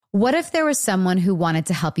What if there was someone who wanted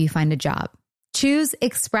to help you find a job? Choose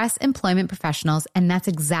Express Employment Professionals, and that's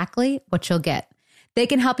exactly what you'll get. They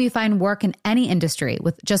can help you find work in any industry.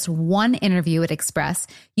 With just one interview at Express,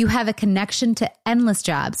 you have a connection to endless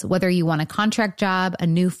jobs, whether you want a contract job, a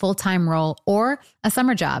new full-time role, or a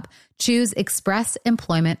summer job. Choose Express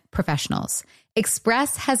Employment Professionals.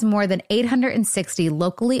 Express has more than 860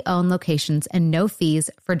 locally owned locations and no fees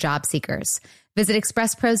for job seekers. Visit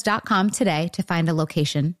expresspros.com today to find a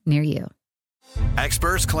location near you.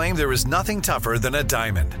 Experts claim there is nothing tougher than a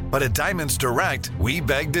diamond. But at Diamonds Direct, we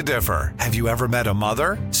beg to differ. Have you ever met a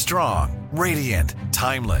mother? Strong, radiant,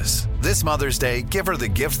 timeless. This Mother's Day, give her the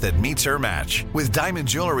gift that meets her match. With diamond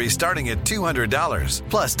jewelry starting at $200.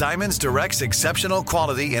 Plus Diamonds Direct's exceptional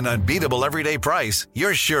quality and unbeatable everyday price,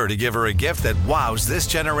 you're sure to give her a gift that wows this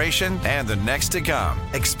generation and the next to come.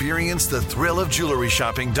 Experience the thrill of jewelry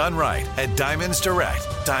shopping done right at Diamonds Direct.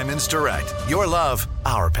 Diamonds Direct. Your love,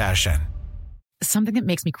 our passion. Something that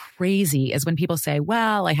makes me crazy is when people say,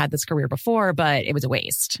 well, I had this career before, but it was a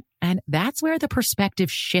waste. And that's where the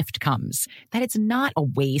perspective shift comes, that it's not a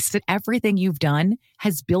waste, that everything you've done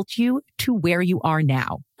has built you to where you are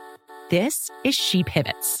now. This is She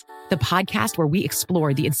Pivots, the podcast where we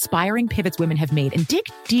explore the inspiring pivots women have made and dig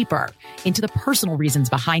deeper into the personal reasons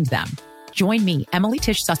behind them. Join me, Emily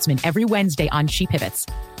Tish Sussman, every Wednesday on She Pivots.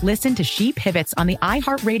 Listen to She Pivots on the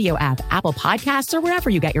iHeartRadio app, Apple Podcasts, or wherever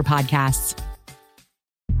you get your podcasts.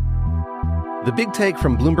 The Big Take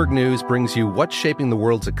from Bloomberg News brings you what's shaping the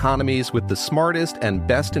world's economies with the smartest and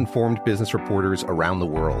best-informed business reporters around the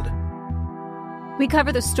world. We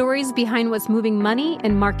cover the stories behind what's moving money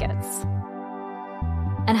and markets,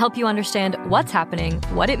 and help you understand what's happening,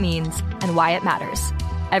 what it means, and why it matters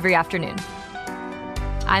every afternoon.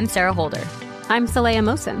 I'm Sarah Holder. I'm Saleha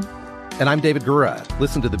Mohsin. And I'm David Gura.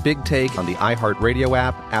 Listen to The Big Take on the iHeartRadio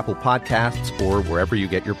app, Apple Podcasts, or wherever you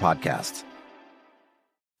get your podcasts.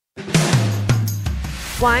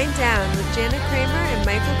 Wind Down with Jana Kramer and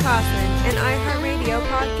Michael Kaufman, an iHeartRadio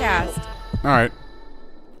podcast. All right.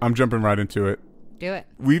 I'm jumping right into it. Do it.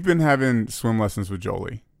 We've been having swim lessons with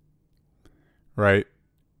Jolie, right?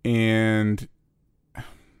 And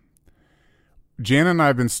Jana and I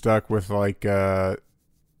have been stuck with like kind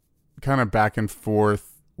of back and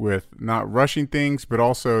forth with not rushing things, but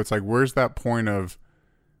also it's like, where's that point of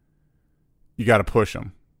you got to push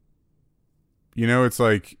them? You know, it's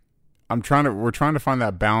like we're trying to find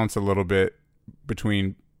that balance a little bit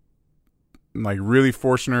between like really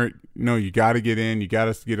forcing her, no, you got to get in, you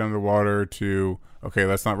got to get underwater, to, okay,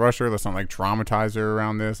 let's not rush her. Let's not like traumatize her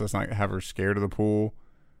around this. Let's not have her scared of the pool.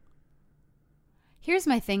 Here's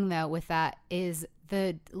my thing though with that is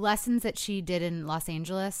the lessons that she did in Los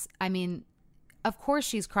Angeles. I mean, of course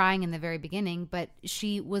she's crying in the very beginning, but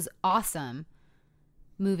she was awesome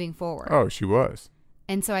moving forward. Oh, she was.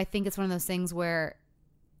 And so I think it's one of those things where,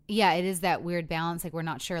 yeah, it is that weird balance. Like, we're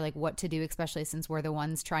not sure like what to do, especially since we're the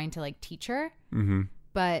ones trying to like teach her. Mm-hmm.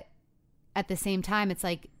 But at the same time, it's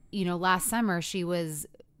like, you know, last summer she was,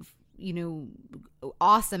 you know,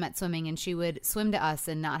 awesome at swimming, and she would swim to us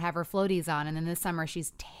and not have her floaties on. And then this summer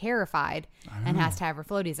she's terrified and has to have her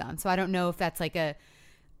floaties on. So I don't know if that's like a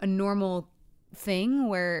normal thing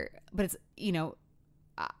where, but it's, you know,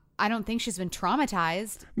 I don't think she's been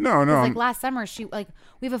traumatized. No. Like last summer, she like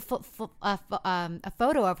we have a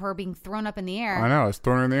photo of her being thrown up in the air. I know. I was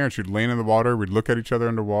throwing her in the air, and she'd land in the water. We'd look at each other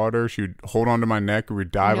underwater. She would hold onto my neck.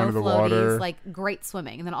 We'd dive under the water. Like great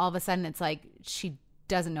swimming, and then all of a sudden, it's like she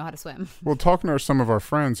doesn't know how to swim. Well, talking to some of our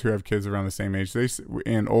friends who have kids around the same age,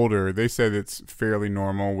 and older, they said it's fairly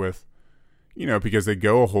normal with, you know, because they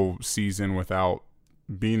go a whole season without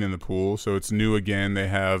being in the pool, so it's new again.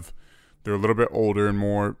 They're a little bit older and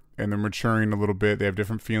more, and they're maturing a little bit. They have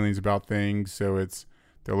different feelings about things, so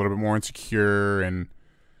they're a little bit more insecure, and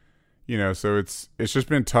you know, so it's just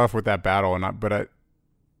been tough with that battle. And I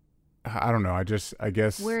don't know. I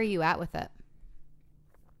guess. Where are you at with it?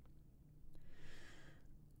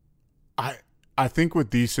 I think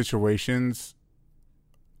with these situations,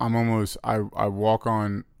 I walk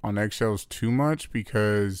on eggshells too much,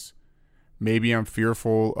 because maybe I'm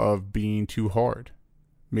fearful of being too hard.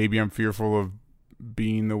 Maybe I'm fearful of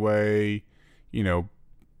being the way, you know,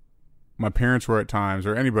 my parents were at times,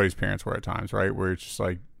 or anybody's parents were at times, right? Where it's just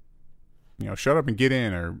like, you know, shut up and get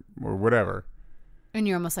in, or whatever. And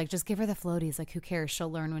you're almost like, just give her the floaties. Like, who cares?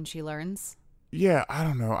 She'll learn when she learns. Yeah, I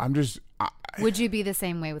don't know. Would you be the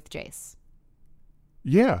same way with Jace?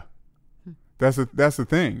 Yeah. That's the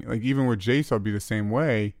thing. Like, even with Jace, I'll be the same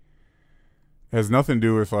way. It has nothing to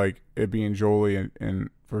do with like it being Jolie and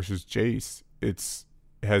versus Jace. It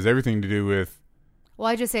has everything to do with Well,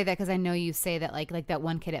 I just say that because I know you say that like that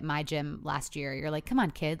one kid at my gym last year. You're like, come on,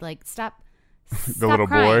 kid, like stop the little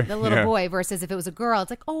crying. boy. The little Yeah. boy versus if it was a girl, it's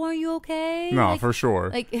like, oh, are you okay? No, like, for sure.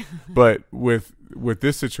 Like, but with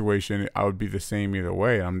this situation, I would be the same either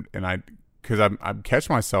way. Because I catch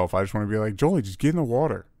myself. I just want to be like, Jolie, just get in the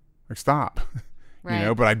water. Like, stop. right. You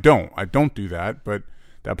know, but I don't do that. But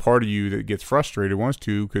that part of you that gets frustrated wants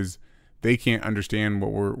to, because they can't understand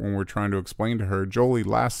when we're trying to explain to her, Jolie,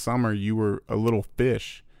 last summer you were a little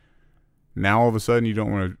fish. Now all of a sudden you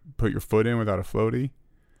don't want to put your foot in without a floaty.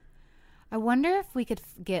 I wonder if we could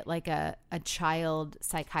get like a child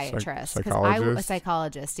psychiatrist. Psychologist? A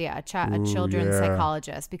psychologist, yeah. A children's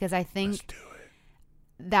psychologist. Because I think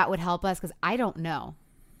that would help us, because I don't know.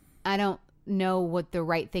 I don't know what the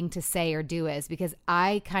right thing to say or do is, because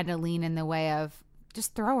I kind of lean in the way of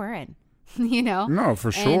just throw her in. You know? No, for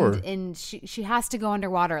sure. And she has to go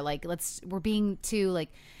underwater. Like, we're being too like,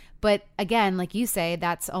 but again, like you say,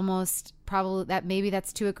 that's almost probably that maybe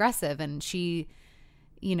that's too aggressive, and she,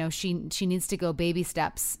 you know, she needs to go baby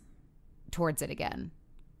steps towards it again.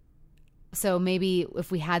 So maybe if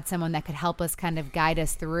we had someone that could help us kind of guide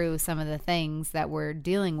us through some of the things that we're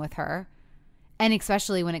dealing with her. And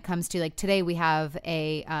especially when it comes to, like, today we have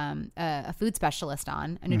a food specialist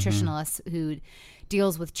on, a nutritionalist who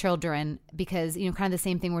deals with children, because, you know, kind of the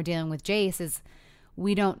same thing we're dealing with Jace is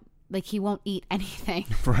we don't, like, he won't eat anything.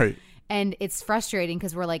 Right. And it's frustrating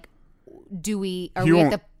because we're like, are we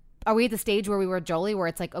at the stage where we were Jolie, where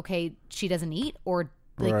it's like, okay, she doesn't eat, or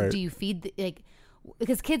like, right. do you feed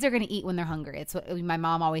because kids are going to eat when they're hungry. It's what my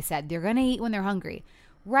mom always said. They're going to eat when they're hungry.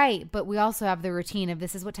 Right. But we also have the routine of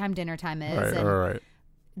this is what time dinner time is. Right. And Right.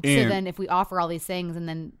 So then if we offer all these things, and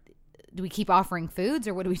then do we keep offering foods,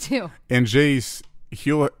 or what do we do? And Jace,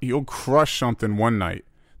 he'll crush something one night.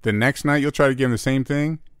 The next night you'll try to give him the same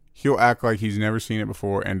thing. He'll act like he's never seen it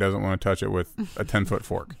before and doesn't want to touch it with a 10-foot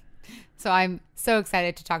fork. So I'm so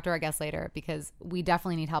excited to talk to our guest later, because we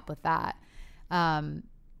definitely need help with that.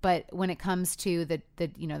 But when it comes to the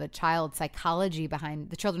children's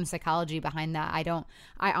psychology behind that,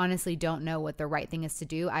 I honestly don't know what the right thing is to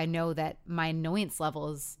do. I know that my annoyance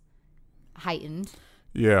level is heightened.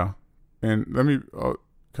 Yeah. And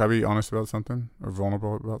can I be honest about something, or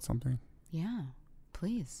vulnerable about something? Yeah,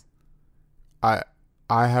 please. I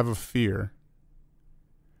have a fear.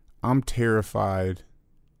 I'm terrified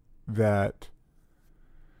that,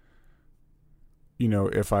 you know,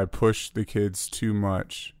 if I push the kids too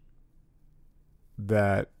much,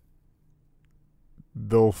 that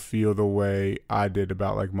they'll feel the way I did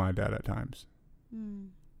about, like, my dad at times.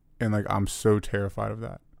 And, like, I'm so terrified of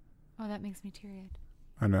that. Oh, that makes me teary-eyed.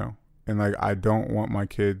 I know. And, like, I don't want my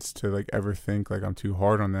kids to, like, ever think like I'm too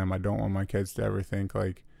hard on them. I don't want my kids to ever think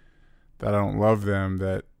like that I don't love them,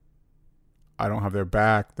 that I don't have their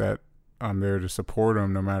back, that I'm there to support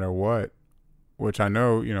them no matter what, which I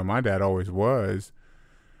know, you know, my dad always was.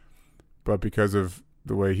 But because of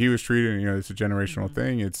the way he was treated, you know, it's a generational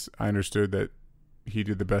thing. I understood that he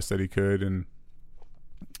did the best that he could and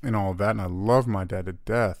all of that. And I love my dad to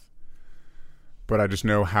death. But I just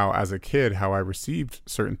know how, as a kid, how I received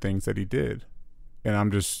certain things that he did. And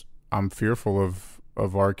I'm fearful of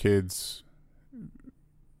our kids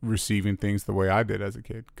receiving things the way I did as a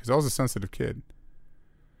kid, because I was a sensitive kid.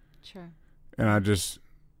 Sure. And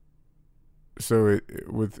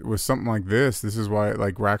with something like this is why it,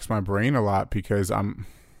 like, racks my brain a lot, because I'm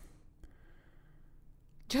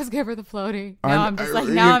just give her the floaty. Give her the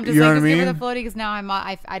floaty, because now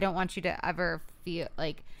I don't want you to ever feel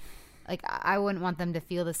like I wouldn't want them to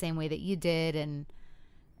feel the same way that you did, and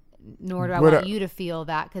nor do I want you to feel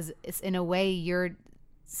that, because it's, in a way, you're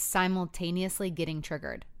simultaneously getting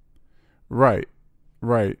triggered. Right.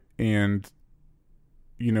 And,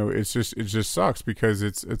 you know, it just sucks, because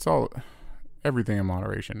it's all, everything in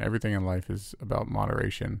moderation. Everything in life is about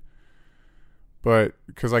moderation. But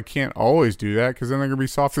because I can't always do that, because then they're gonna be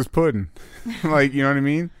soft as pudding. Like, you know what I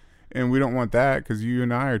mean? And we don't want that, because you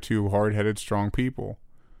and I are two hard-headed, strong people.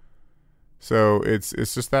 So it's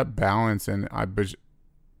just that balance. And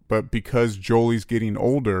but because Jolie's getting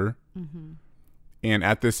older, and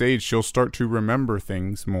at this age she'll start to remember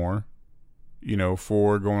things more, you know,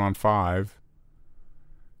 4 going on 5.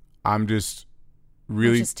 I'm just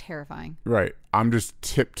really, which is terrifying. Right. I'm just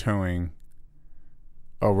tiptoeing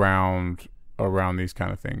around these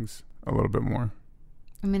kind of things a little bit more.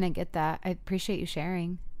 I mean, I get that. I appreciate you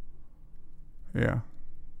sharing. Yeah.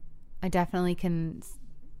 I definitely can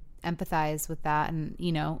empathize with that, and,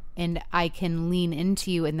 you know, and I can lean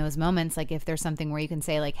into you in those moments. Like, if there's something where you can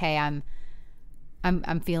say, like, hey,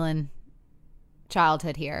 I'm feeling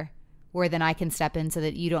childhood here, where then I can step in so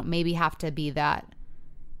that you don't maybe have to be that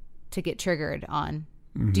to get triggered on.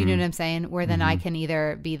 Do you know what I'm saying? Where then I can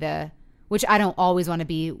either be which I don't always want to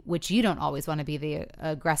be, which you don't always want to be the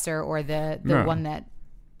aggressor or the one that,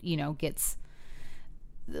 gets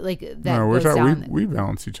like that. No, goes down. We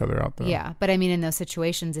balance each other out though. Yeah. But I mean, in those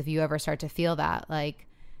situations, if you ever start to feel that, like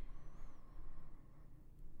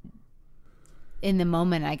in the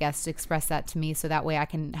moment, I guess, express that to me so that way I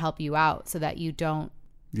can help you out so that you don't.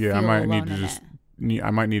 Yeah. I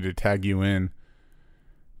might need to tag you in,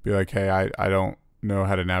 be like, hey, I don't know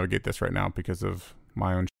how to navigate this right now because of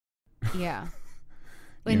my own. Yeah.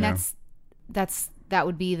 And that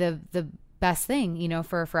would be the best thing,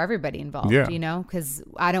 for everybody involved, because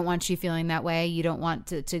I don't want you feeling that way. You don't want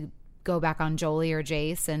to go back on Jolie or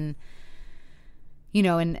Jace and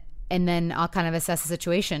then I'll kind of assess the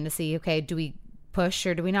situation to see, okay, do we push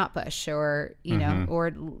or do we not push or,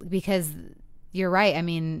 or because you're right. I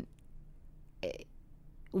mean,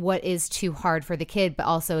 what is too hard for the kid, but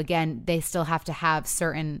also again, they still have to have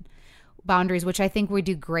certain boundaries, which I think we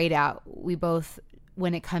do great at. We both,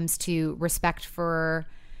 when it comes to respect for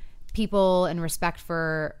people and respect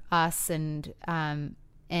for us and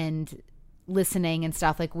listening and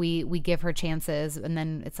stuff, like we give her chances, and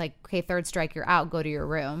then it's like, okay, third strike, you're out, go to your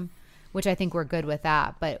room, which I think we're good with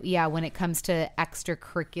that. But yeah, when it comes to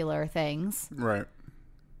extracurricular things, right,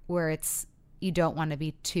 where it's, you don't want to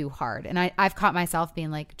be too hard. And I've caught myself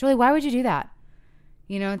being like, Julie, why would you do that?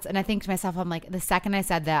 And I think to myself, I'm like, the second I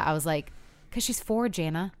said that, I was like, because she's 4,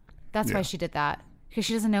 Jana. That's why she did that. Because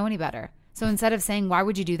she doesn't know any better. So instead of saying, why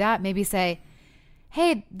would you do that? Maybe say,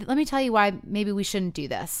 hey, let me tell you why maybe we shouldn't do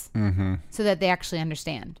this. So that they actually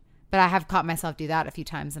understand. But I have caught myself do that a few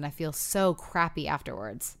times and I feel so crappy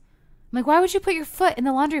afterwards. I'm like, why would you put your foot in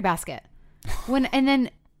the laundry basket?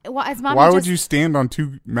 Why would you stand on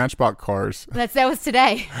 2 Matchbox cars? That was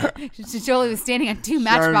today. Jolie was standing on 2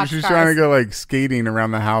 Matchbox cars. She's trying to go like skating around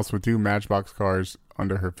the house with 2 Matchbox cars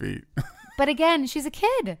under her feet. But again, she's a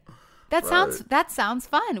kid. That sounds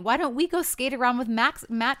fun. Why don't we go skate around with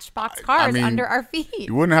Matchbox cars under our feet?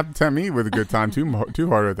 You wouldn't have to tempt me with a good time too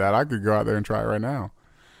hard with that. I could go out there and try it right now.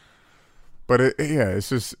 But it's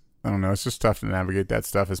just, I don't know. It's just tough to navigate that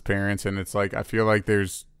stuff as parents. And it's like, I feel like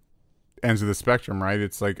there's ends of the spectrum, right?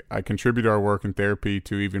 It's like I contribute to our work in therapy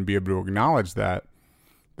to even be able to acknowledge that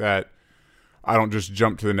I don't just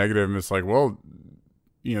jump to the negative and it's like, well,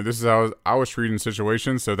 this is how I was treated in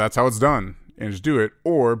situations, so that's how it's done, and just do it.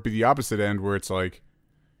 Or be the opposite end where it's like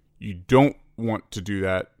you don't want to do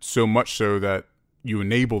that so much so that you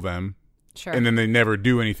enable them, sure, and then they never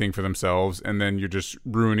do anything for themselves, and then you're just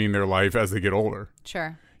ruining their life as they get older.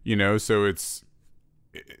 Sure. So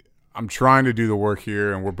I'm trying to do the work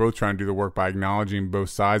here, and we're both trying to do the work by acknowledging both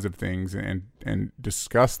sides of things and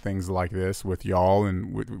discuss things like this with y'all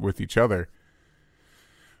and with each other.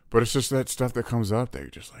 But it's just that stuff that comes up that you're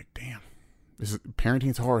just like, damn,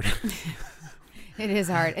 parenting's hard. It is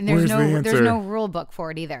hard. And there's no rule book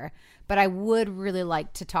for it either. But I would really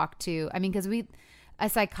like to talk to, because a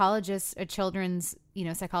psychologist, a children's,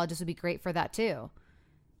 psychologist would be great for that too.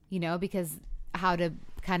 Because how to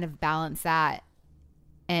kind of balance that.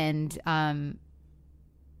 And,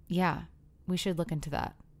 we should look into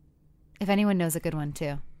that. If anyone knows a good one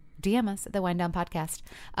too, DM us at the Wind Down Podcast.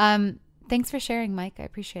 Thanks for sharing, Mike. I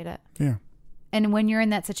appreciate it. Yeah. And when you're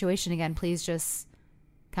in that situation again, please just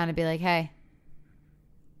kind of be like, hey,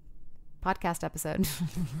 podcast episode.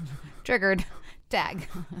 Triggered. Tag.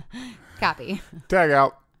 Copy. Tag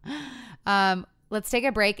out. Let's take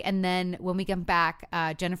a break, and then when we come back,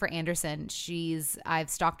 Jennifer Anderson, I've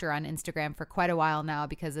stalked her on Instagram for quite a while now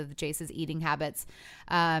because of Jace's eating habits.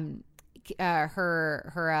 Her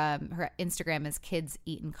Instagram is Kids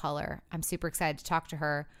Eat in Color. I'm super excited to talk to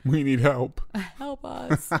her. We need help. Help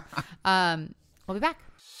us. We'll be back.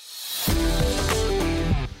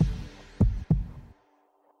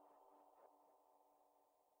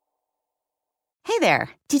 Hey there.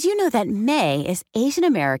 Did you know that May is Asian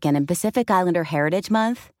American and Pacific Islander Heritage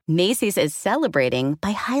Month? Macy's is celebrating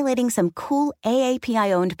by highlighting some cool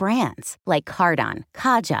AAPI-owned brands like Cardon,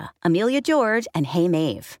 Kaja, Amelia George, and Hey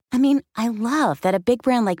Mave. I love that a big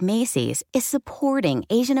brand like Macy's is supporting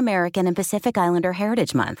Asian American and Pacific Islander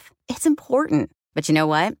Heritage Month. It's important. But you know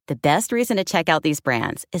what? The best reason to check out these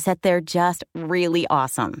brands is that they're just really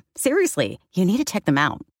awesome. Seriously, you need to check them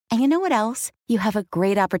out. And you know what else? You have a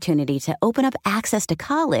great opportunity to open up access to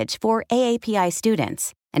college for AAPI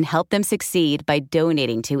students and help them succeed by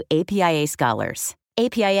donating to APIA Scholars.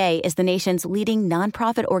 APIA is the nation's leading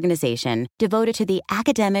nonprofit organization devoted to the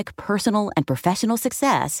academic, personal, and professional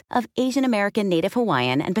success of Asian American, Native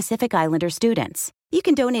Hawaiian, and Pacific Islander students. You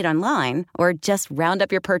can donate online or just round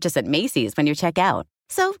up your purchase at Macy's when you check out.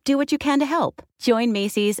 So do what you can to help. Join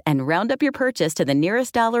Macy's and round up your purchase to the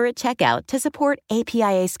nearest dollar at checkout to support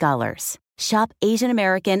APIA scholars. Shop Asian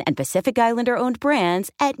American and Pacific Islander-owned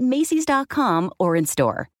brands at Macy's.com or in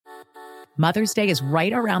store. Mother's Day is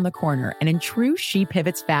right around the corner, and in true She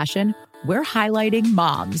Pivots fashion, we're highlighting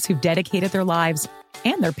moms who've dedicated their lives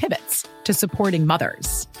and their pivots to supporting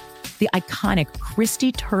mothers. The iconic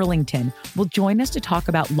Christy Turlington will join us to talk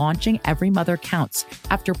about launching Every Mother Counts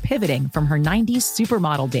after pivoting from her 90s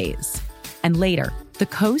supermodel days. And later, the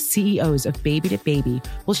co-CEOs of Baby to Baby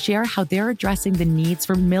will share how they're addressing the needs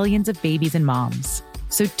for millions of babies and moms.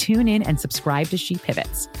 So tune in and subscribe to She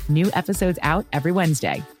Pivots. New episodes out every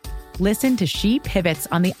Wednesday. Listen to She Pivots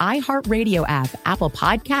on the iHeartRadio app, Apple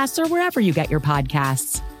Podcasts, or wherever you get your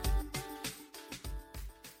podcasts.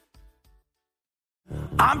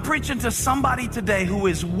 I'm preaching to somebody today who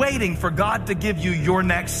is waiting for God to give you your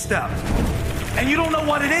next step. And you don't know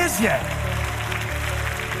what it is yet.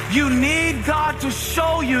 You need God to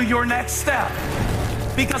show you your next step.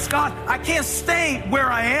 Because God, I can't stay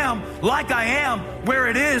where I am, like I am, where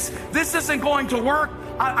it is. This isn't going to work.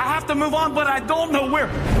 I have to move on, but I don't know where.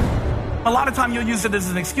 A lot of time you'll use it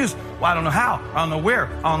as an excuse. Well, I don't know how. I don't know where.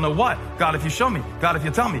 I don't know what. God, if you show me. God, if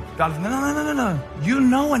you tell me. God, if... No. You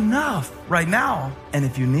know enough right now. And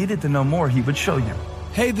if you needed to know more, he would show you.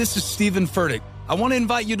 Hey, this is Stephen Furtick. I want to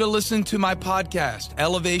invite you to listen to my podcast,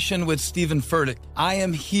 Elevation with Stephen Furtick. I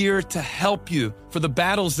am here to help you for the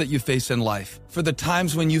battles that you face in life, for the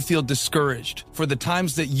times when you feel discouraged, for the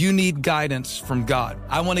times that you need guidance from God.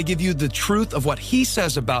 I want to give you the truth of what he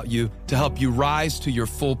says about you to help you rise to your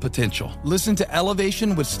full potential. Listen to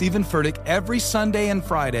Elevation with Stephen Furtick every Sunday and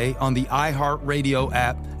Friday on the iHeartRadio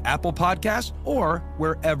app, Apple Podcasts, or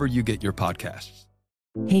wherever you get your podcasts.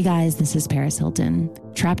 Hey guys, this is Paris Hilton.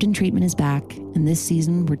 Trapped in Treatment is back, and this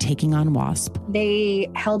season we're taking on WASP.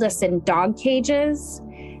 They held us in dog cages.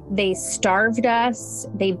 They starved us.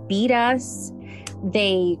 They beat us.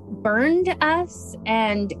 They burned us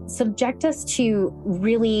and subject us to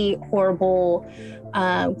really horrible,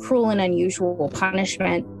 cruel and unusual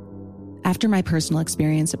punishment. After my personal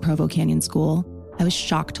experience at Provo Canyon School, I was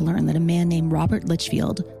shocked to learn that a man named Robert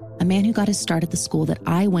Litchfield, a man who got his start at the school that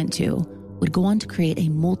I went to, would go on to create a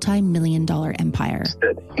multi-million-dollar empire.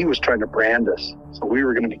 He was trying to brand us, so we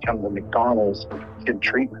were going to become the McDonald's of kid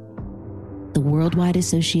treatment. The Worldwide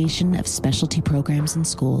Association of Specialty Programs in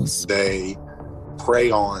Schools. They prey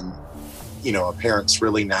on, a parent's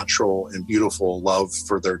really natural and beautiful love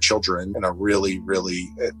for their children in a really, really,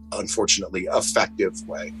 unfortunately, effective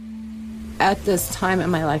way. At this time in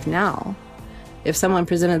my life now, if someone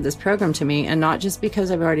presented this program to me, and not just because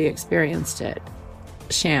I've already experienced it,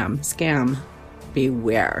 sham, scam,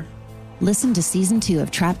 beware. Listen to Season 2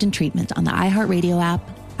 of Trapped in Treatment on the iHeartRadio app,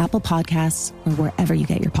 Apple Podcasts, or wherever you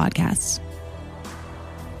get your podcasts.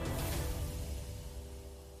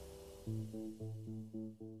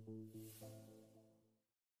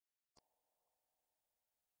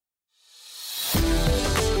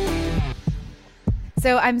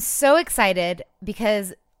 So I'm so excited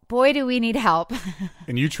because boy, do we need help.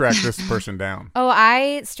 And you tracked this person down. Oh,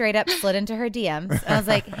 I straight up slid into her DMs. I was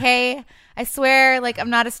like, hey, I swear, I'm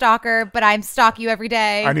not a stalker, but I stalk you every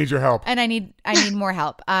day. I need your help. And I need more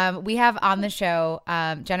help. We have on the show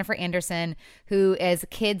Jennifer Anderson, who is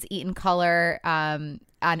Kids Eat in Color on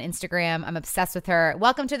Instagram. I'm obsessed with her.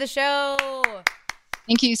 Welcome to the show.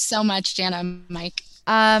 Thank you so much, Jana, Mike.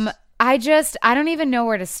 I don't even know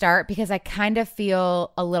where to start because I kind of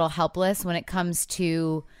feel a little helpless when it comes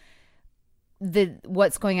to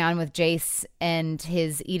what's going on with Jace and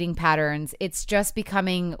his eating patterns. It's just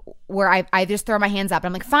becoming where I just throw my hands up and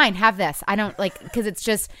I'm like, fine, have this. I don't because it's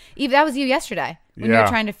just, even that was you yesterday when you were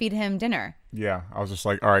trying to feed him dinner. Yeah. I was just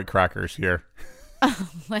like, all right, crackers here.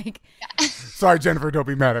 Sorry, Jennifer, don't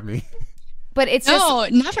be mad at me. But it's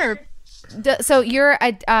never. So you're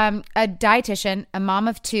a dietitian, a mom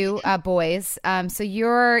of two boys. So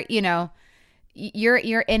you're in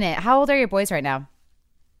it. How old are your boys right now?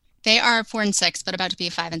 They are 4 and 6, but about to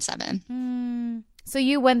be 5 and 7. So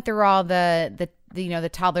you went through all the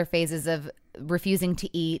toddler phases of refusing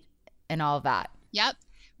to eat and all of that. Yep.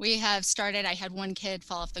 We have started. I had one kid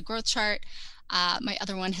fall off the growth chart. My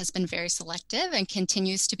other one has been very selective and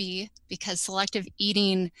continues to be, because selective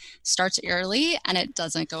eating starts early and it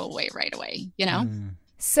doesn't go away right away,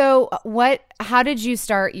 So how did you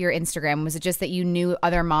start your Instagram? Was it just that you knew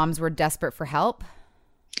other moms were desperate for help?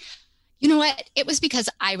 You know what? It was because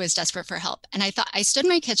I was desperate for help. And I stood in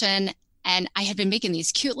my kitchen and I had been making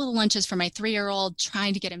these cute little lunches for my 3-year-old,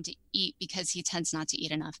 trying to get him to eat because he tends not to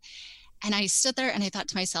eat enough. And I stood there and I thought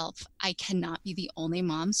to myself, I cannot be the only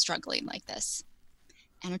mom struggling like this.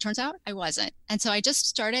 And it turns out I wasn't. And so I just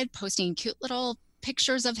started posting cute little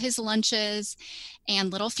pictures of his lunches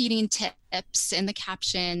and little feeding tips in the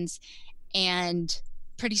captions. And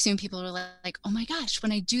pretty soon people were like, oh my gosh,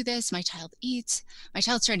 when I do this, my child eats. My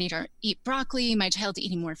child's starting to eat broccoli. My child's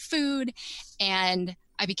eating more food. And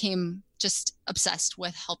I became just obsessed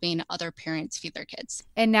with helping other parents feed their kids.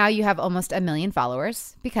 And now you have almost 1 million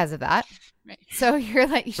followers because of that. Right. So you're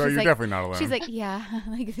like, so you're definitely not alone. She's like, yeah,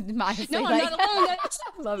 like modestly. No, I'm not alone. That's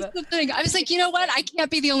love it. The thing. I was like, you know what? I can't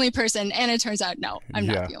be the only person. And it turns out, no, I'm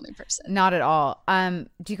not the only person. Not at all.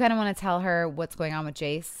 Do you kind of want to tell her what's going on with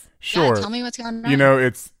Jace? Sure. Yeah, tell me what's going on. You know,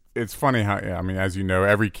 it's funny how, I mean, as you know,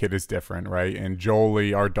 every kid is different, right? And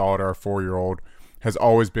Jolie, our daughter, our 4-year-old, has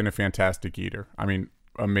always been a fantastic eater. I mean,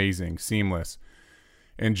 amazing, seamless.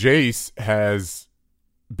 And Jace has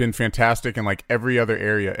been fantastic in like every other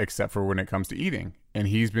area except for when it comes to eating. And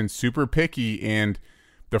he's been super picky. And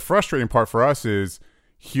the frustrating part for us is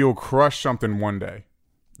he'll crush something one day.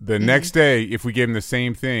 The next day, if we give him the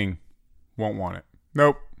same thing, won't want it.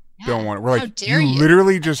 Nope. Don't want it. We're like, you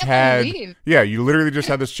literally just had, you literally just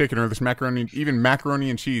had this chicken or this macaroni, even macaroni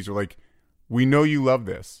and cheese. We're like, we know you love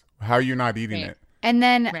this. How are you not eating it? And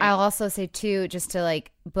then I'll also say too, just to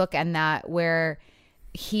like bookend that, where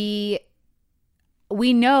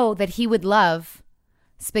we know that he would love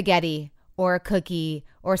spaghetti or a cookie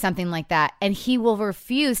or something like that, and he will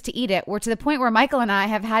refuse to eat it. We're to the point where Michael and I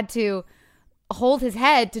have had to hold his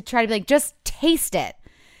head to try to be like, just taste it.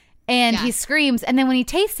 And he screams, and then when he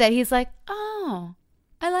tastes it, he's like, oh,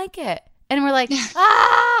 I like it. And we're like,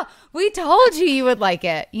 we told you would like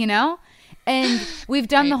it, you know? And we've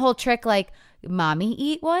done the whole trick, like, mommy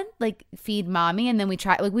eat one, like feed mommy, and then we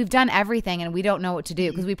try, like, we've done everything and we don't know what to do,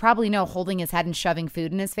 because we probably know holding his head and shoving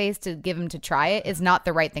food in his face to give him to try it is not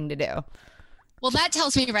the right thing to do. Well, that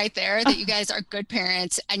tells me right there that you guys are good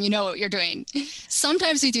parents and you know what you're doing.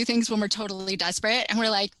 Sometimes we do things when we're totally desperate and we're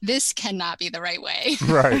like, this cannot be the right way.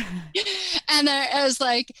 Right. And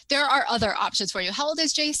there are other options for you. How old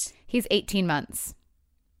is Jace? He's 18 months.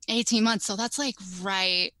 18 months. So that's like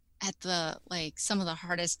right at the, like, some of the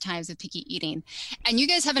hardest times of picky eating. And you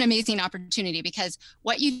guys have an amazing opportunity, because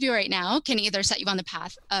what you do right now can either set you on the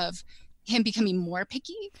path of him becoming more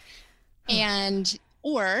picky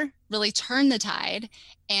or really turn the tide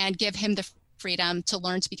and give him the freedom to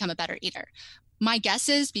learn to become a better eater. My guess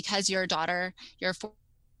is, because your daughter, your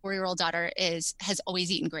 4-year-old daughter has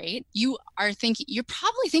always eaten great, you're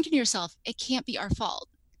probably thinking to yourself, it can't be our fault,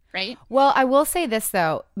 right? Well, I will say this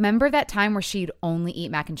though. Remember that time where she'd only eat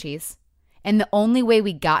mac and cheese? And the only way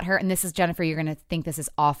we got her, and this is, Jennifer, you're going to think this is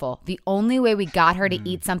awful. The only way we got her to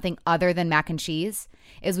eat something other than mac and cheese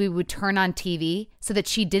is we would turn on TV so that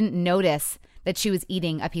she didn't notice that she was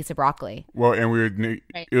eating a piece of broccoli. Well, and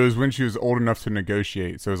it was when she was old enough to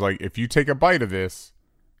negotiate. So it was like, if you take a bite of this,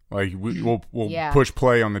 like we'll push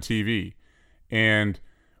play on the TV. And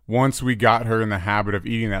once we got her in the habit of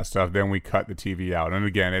eating that stuff, then we cut the TV out. And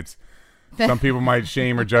again, it's some people might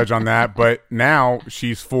shame or judge on that, but now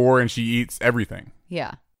she's 4 and she eats everything.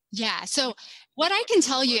 Yeah. Yeah. So what I can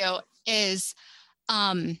tell you is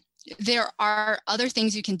there are other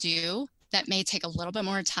things you can do that may take a little bit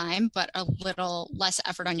more time, but a little less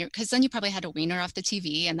effort on because then you probably had to wean her off the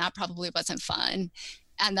TV, and that probably wasn't fun,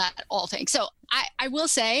 and that all thing. So I will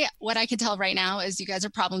say, what I can tell right now is you guys are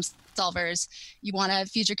problem solvers. You want to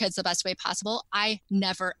feed your kids the best way possible. I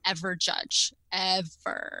never, ever judge,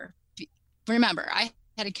 ever. Remember, I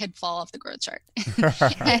had a kid fall off the growth chart.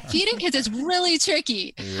 Feeding kids is really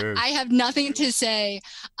tricky. I have nothing to say.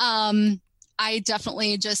 I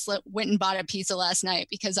definitely just went and bought a pizza last night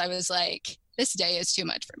because I was like, this day is too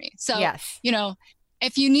much for me. So,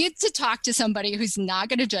 if you need to talk to somebody who's not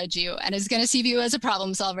going to judge you and is going to see you as a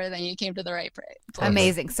problem solver, then you came to the right place.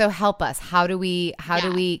 Amazing. So help us. How do we,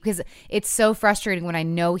 because it's so frustrating when I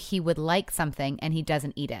know he would like something and he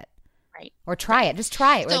doesn't eat it. Right. Or try it. Just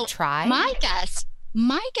try it. So like, try. My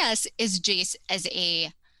guess is Jace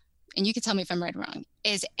and you can tell me if I'm right or wrong,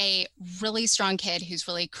 is a really strong kid who's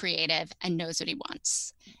really creative and knows what he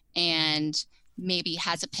wants and maybe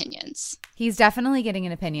has opinions. He's definitely getting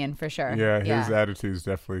an opinion for sure. Yeah, his attitude's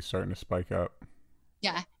definitely starting to spike up.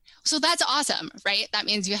 Yeah. So that's awesome, right? That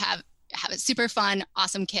means you have a super fun,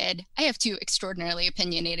 awesome kid. I have 2 extraordinarily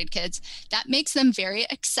opinionated kids. That makes them very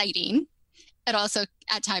exciting. It also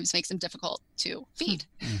at times makes them difficult to feed,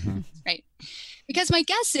 right? Because my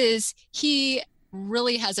guess is he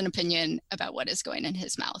really has an opinion about what is going in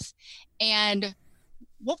his mouth. And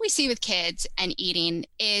what we see with kids and eating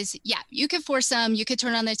is, you could force them, you could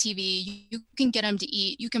turn on the TV, you can get them to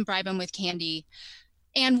eat, you can bribe them with candy.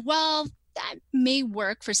 And while that may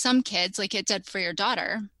work for some kids, like it did for your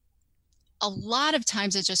daughter, a lot of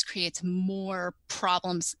times it just creates more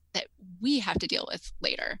problems that we have to deal with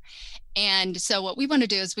later. And so what we want to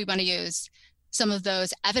do is we want to use some of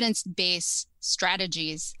those evidence-based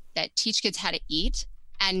strategies that teach kids how to eat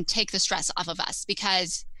and take the stress off of us,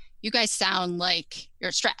 because you guys sound like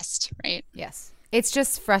you're stressed, right? Yes. It's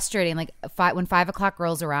just frustrating. Like when 5 o'clock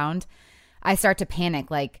rolls around, I start to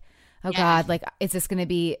panic. Like, oh God, like, is this going to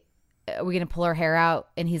be, are we going to pull our hair out?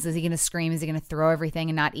 And is he going to scream? Is he going to throw everything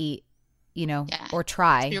and not eat, or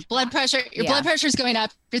try? Your blood pressure is going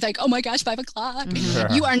up. You're like, oh my gosh, 5 o'clock.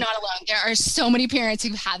 Mm-hmm. You are not alone. There are so many parents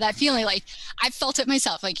who have that feeling. Like, I've felt it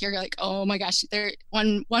myself. Like, you're like, oh my gosh.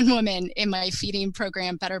 One woman in my feeding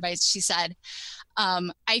program, Better Bites, she said,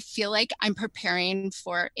 I feel like I'm preparing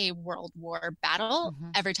for a World War battle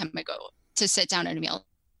every time I go to sit down at a meal.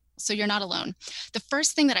 So you're not alone. The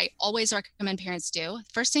first thing that I always recommend parents do,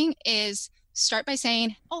 first thing is start by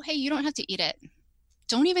saying, oh, hey, you don't have to eat it.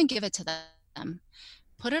 Don't even give it to them.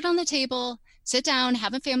 Put it on the table, sit down,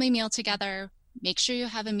 have a family meal together. Make sure you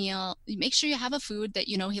have a meal. Make sure you have a food that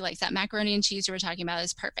he likes. That macaroni and cheese you were talking about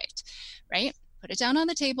is perfect, right? Put it down on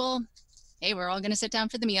the table. Hey, we're all going to sit down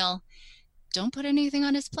for the meal. Don't put anything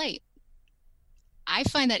on his plate. I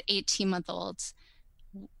find that 18-month-olds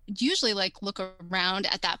usually look around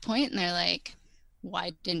at that point and they're like,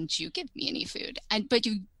 why didn't you give me any food? But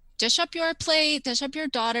you dish up your plate, dish up your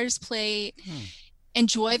daughter's plate,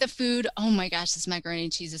 enjoy the food. Oh my gosh, this macaroni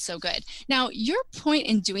and cheese is so good. Now, your point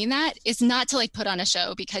in doing that is not to put on a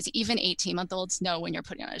show, because even 18-month-olds know when you're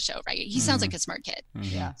putting on a show, right? He sounds like a smart kid.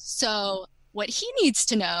 Yeah. So what he needs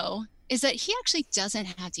to know is that he actually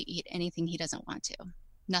doesn't have to eat anything he doesn't want to.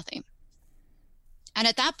 Nothing. And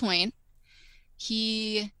at that point,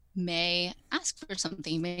 he may ask for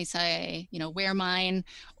something. He may say, where mine,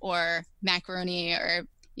 or macaroni, or,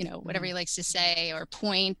 whatever he likes to say, or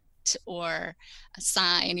point, or a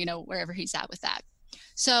sign, wherever he's at with that.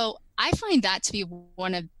 So I find that to be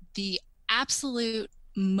one of the absolute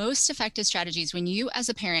most effective strategies when you as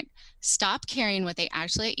a parent stop caring what they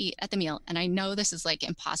actually eat at the meal. And I know this is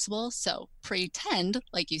impossible, so pretend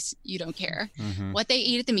like you don't care what they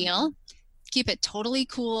eat at the meal. Keep it totally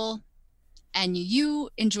cool, and you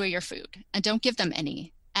enjoy your food, and don't give them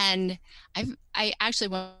any. And I actually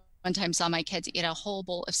one time saw my kids eat a whole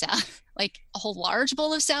bowl of salad, a whole large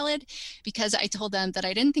bowl of salad, because I told them that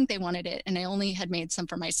I didn't think they wanted it and I only had made some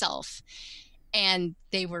for myself. And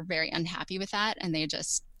they were very unhappy with that, and they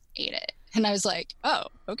just ate it. And I was like, oh,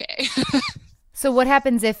 okay. So what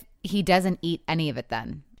happens if he doesn't eat any of it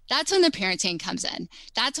then? That's when the parenting comes in.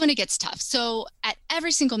 That's when it gets tough. So at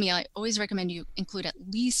every single meal, I always recommend you include at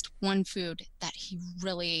least one food that he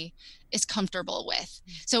really is comfortable with.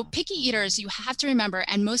 So picky eaters, you have to remember,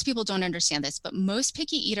 and most people don't understand this, but most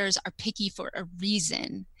picky eaters are picky for a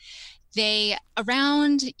reason. They,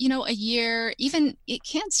 around, a year, even, it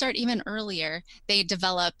can start even earlier, they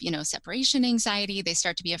develop, separation anxiety. They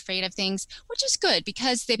start to be afraid of things, which is good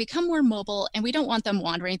because they become more mobile, and we don't want them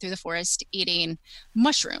wandering through the forest eating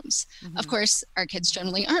mushrooms. Of course, our kids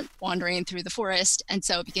generally aren't wandering through the forest, and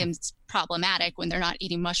so it becomes problematic when they're not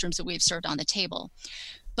eating mushrooms that we've served on the table.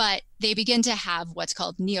 But they begin to have what's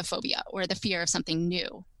called neophobia, or the fear of something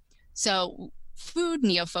new. So food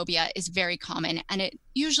neophobia is very common, and it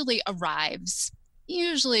usually arrives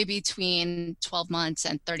between 12 months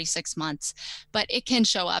and 36 months, but it can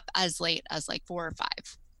show up as late as 4 or 5.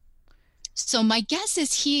 So my guess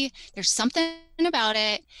is there's something about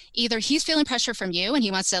it. Either he's feeling pressure from you and he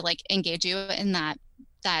wants to engage you in that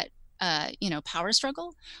power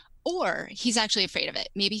struggle, or he's actually afraid of it.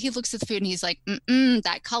 Maybe he looks at the food and he's like,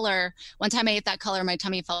 that color. One time I ate that color, my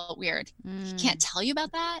tummy felt weird. He can't tell you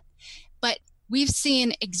about that, but we've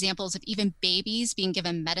seen examples of even babies being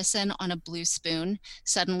given medicine on a blue spoon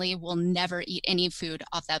suddenly will never eat any food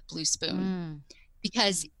off that blue spoon.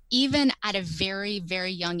 Because even at a very,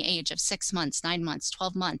 very young age of 6 months, 9 months,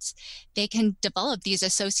 12 months, they can develop these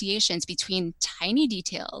associations between tiny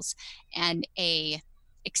details and a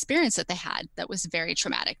experience that they had that was very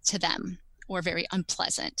traumatic to them or very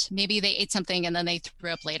unpleasant. Maybe they ate something and then they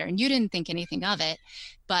threw up later and you didn't think anything of it,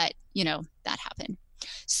 but that happened.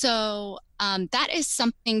 So that is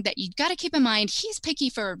something that you got to keep in mind. He's picky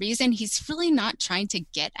for a reason. He's really not trying to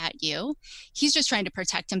get at you. He's just trying to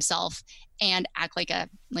protect himself and act like an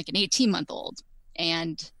 18-month-old.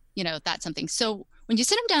 And, that's something. So when you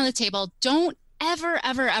sit him down at the table, don't ever,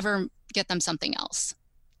 ever, ever get them something else.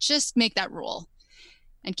 Just make that rule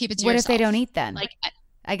and keep it to yourself. What if they don't eat then?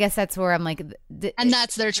 I guess that's where I'm and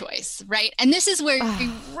that's their choice, right? And this is where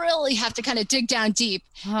you really have to kind of dig down deep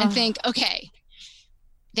and think, okay,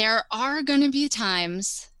 there are going to be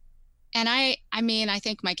times, and I mean, I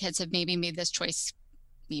think my kids have maybe made this choice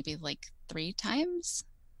maybe 3 times.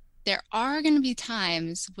 There are going to be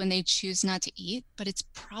times when they choose not to eat, but it's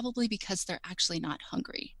probably because they're actually not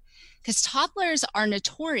hungry. Because toddlers are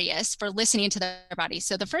notorious for listening to their body.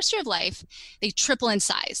 So the first year of life, they triple in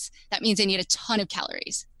size. That means they need a ton of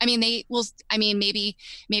calories. I mean,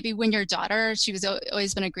 maybe when your daughter, she was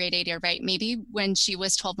always been a grade 8-er, right? Maybe when she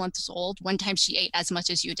was 12 months old, one time she ate as much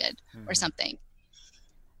as you did or something.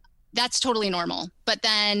 That's totally normal. But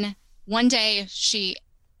then one day she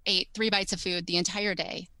ate 3 bites of food the entire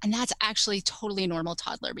day. And that's actually totally normal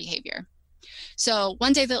toddler behavior. So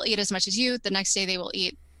one day they'll eat as much as you. The next day they will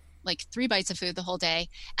eat like 3 bites of food the whole day.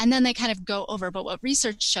 And then they kind of go over. But what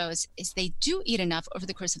research shows is they do eat enough over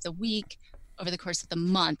the course of the week, over the course of the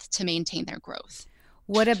month to maintain their growth.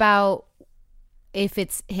 What about if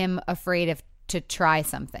it's him afraid to try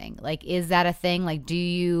something? Like, is that a thing? Like, do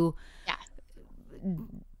you... Yeah.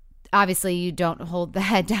 Obviously, you don't hold the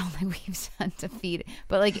head down like we've done to feed.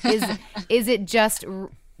 But like, is it just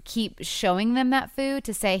keep showing them that food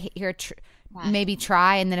to say, here, maybe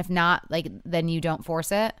try, and then if not, like, then you don't force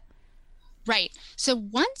it? Right. So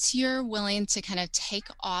once you're willing to kind of take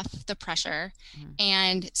off the pressure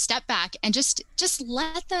and step back and just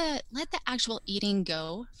let the actual eating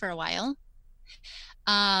go for a while,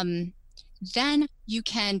 then you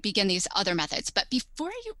can begin these other methods. But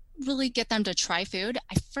before you really get them to try food,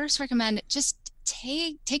 I first recommend just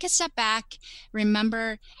take a step back.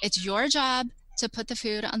 Remember, it's your job to put the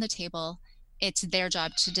food on the table. It's their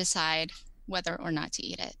job to decide whether or not to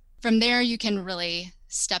eat it. From there, you can really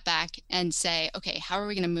step back and say, okay, how are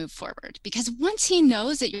we going to move forward? Because once he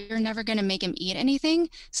knows that you're never going to make him eat anything,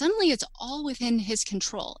 suddenly it's all within his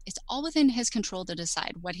control. It's all within his control to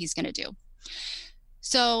decide what he's going to do.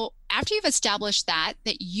 So after you've established that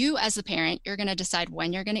you as the parent, you're going to decide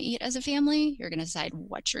when you're going to eat as a family, you're going to decide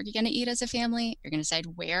what you're going to eat as a family, you're going to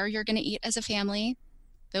decide where you're going to eat as a family.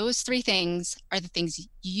 Those 3 things are the things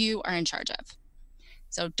you are in charge of.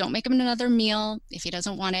 So don't make him another meal if he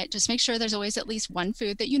doesn't want it. Just make sure there's always at least one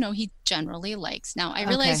food that you know he generally likes. Now, I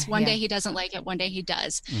realize one day he doesn't like it, one day he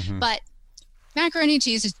does. But macaroni and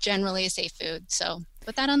cheese is generally a safe food. So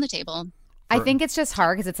put that on the table. I think it's just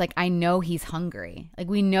hard because it's like, I know he's hungry. Like,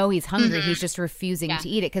 we know he's hungry. He's just refusing to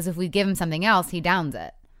eat it because if we give him something else, he downs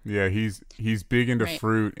it. Yeah, he's big into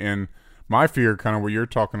fruit. And my fear, kind of what you're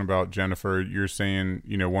talking about, Jennifer, you're saying,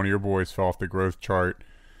 you know, one of your boys fell off the growth chart.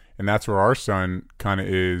 And that's where our son kind of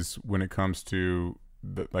is when it comes to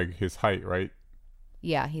like his height, right?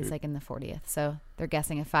 Yeah, he's like in the 40th. So they're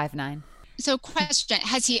guessing a 5'9". So question,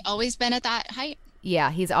 has he always been at that height?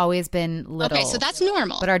 Yeah, he's always been little. Okay, so that's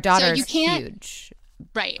normal. But our daughter's huge.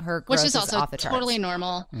 Right. Her growth which is also off the charts. Totally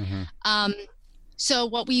normal. So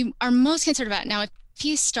what we are most concerned about now, if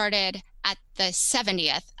he started at the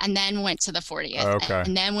 70th and then went to the 40th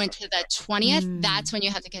and then went to the 20th, that's when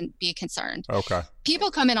you have to be concerned. Okay.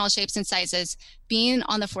 People come in all shapes and sizes. Being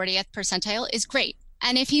on the 40th percentile is great.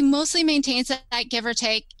 And if he mostly maintains that give or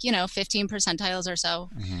take, 15 percentiles or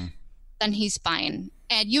so, then he's fine.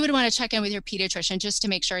 And you would want to check in with your pediatrician just to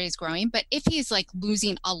make sure he's growing. But if he's like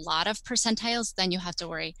losing a lot of percentiles, then you have to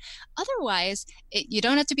worry. Otherwise, you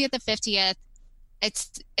don't have to be at the 50th.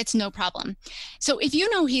 It's no problem. So if you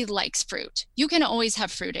know he likes fruit, you can always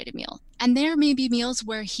have fruit at a meal. And there may be meals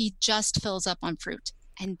where he just fills up on fruit.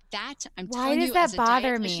 And that, I'm telling you, as a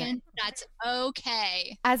dietitian, that's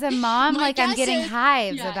okay. As a mom, like, I'm getting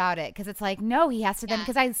hives about it because it's like, no, he has to then,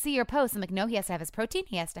 because I see your post, I'm like, no, he has to have his protein,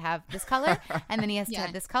 he has to have this color, and then he has to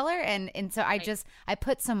have this color, and so I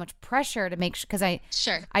put so much pressure to make sure,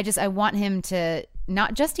 because I want him to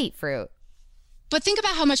not just eat fruit. But think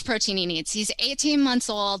about how much protein he needs. He's 18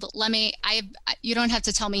 months old. You don't have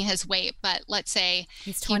to tell me his weight, but let's say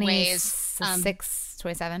he's 26,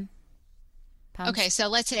 27 pounds. Okay, so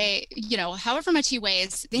let's say, however much he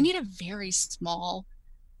weighs, they need a very small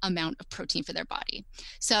amount of protein for their body.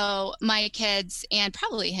 So my kids, and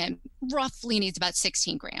probably him, roughly needs about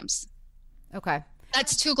 16 grams. Okay.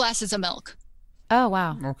 That's 2 glasses of milk. Oh,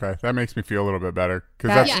 wow. Okay, that makes me feel a little bit better.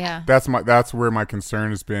 Because that's where my concern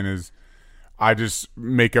has been is I just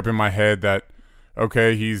make up in my head that,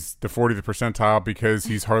 okay, he's the 40th percentile because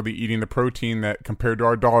he's hardly eating the protein that compared to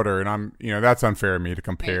our daughter. And I'm, that's unfair of me to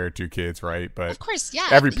compare 2 kids, right? But of course, yeah.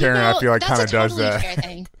 Every parent I feel like kind of does that. Fair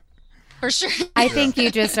thing. For sure. I think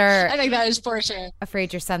you just are I think that is for sure.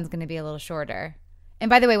 afraid your son's going to be a little shorter.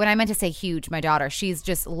 And by the way, when I meant to say huge, my daughter, she's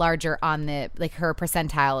just larger on the, like, her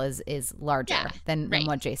percentile is larger than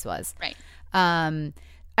what Jace was. Right.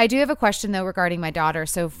 I do have a question though regarding my daughter.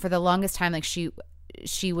 So for the longest time, like she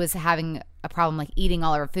was having a problem like eating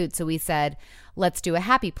all of her food. So we said, let's do a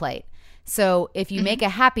happy plate. So if you make a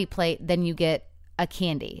happy plate, then you get a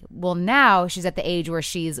candy. Well, now she's at the age where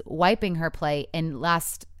she's wiping her plate. And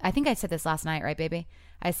I think I said this last night, right, baby?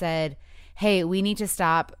 I said, hey, we need to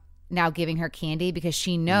stop now giving her candy because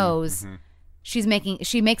she knows she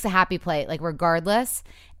makes a happy plate, like regardless.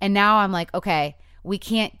 And now I'm like, okay, she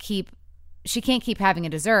can't keep having a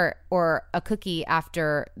dessert or a cookie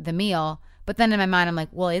after the meal. But then in my mind, I'm like,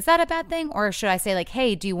 well, is that a bad thing? Or should I say like,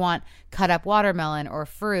 hey, do you want cut up watermelon or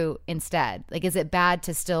fruit instead? Like, is it bad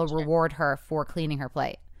to still reward her for cleaning her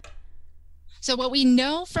plate? So what we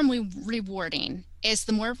know from rewarding is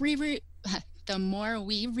the more we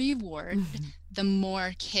reward, the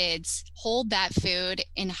more kids hold that food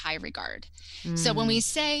in high regard. So when we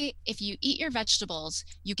say, if you eat your vegetables,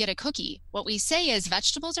 you get a cookie, what we say is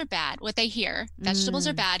vegetables are bad. What they hear, vegetables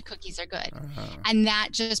are bad, cookies are good. And that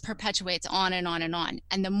just perpetuates on and on and on.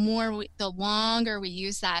 And the longer we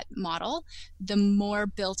use that model, the more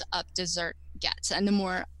built up dessert gets and the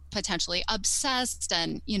more potentially obsessed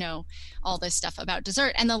and, all this stuff about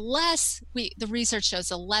dessert. And the research shows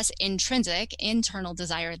the less intrinsic internal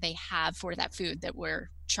desire they have for that food that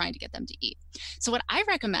we're trying to get them to eat. So what I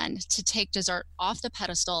recommend to take dessert off the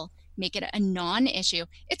pedestal, make it a non-issue.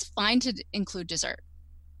 It's fine to include dessert.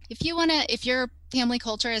 If your family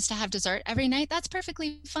culture is to have dessert every night, that's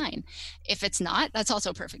perfectly fine. If it's not, that's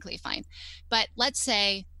also perfectly fine. But let's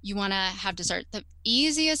say you want to have dessert. The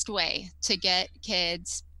easiest way to get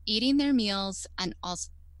kids eating their meals and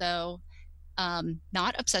also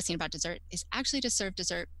not obsessing about dessert is actually to serve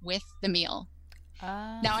dessert with the meal.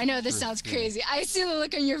 Now, I know this sounds crazy. I see the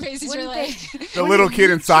look on your faces. You're like... The little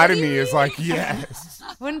kid inside of me is like, yes.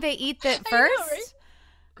 Wouldn't they eat that first? Know,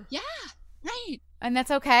 right? Yeah, right. And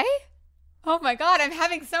that's okay? Oh my God, I'm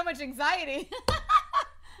having so much anxiety.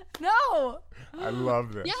 No. I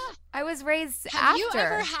love this. Yeah. I was raised after. Have you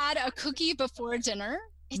ever had a cookie before dinner?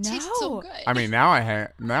 It tastes so good. I mean, now I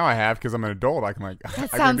have because I'm an adult. I can I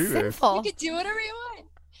can do this. You can do whatever you want.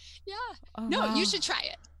 Yeah. Oh, no, wow. you should try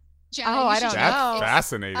it. Jenna, I don't know. That's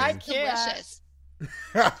fascinating. I can't. Delicious.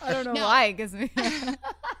 I don't know why it gives me.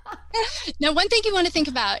 Now, one thing you want to think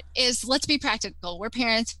about is, let's be practical. We're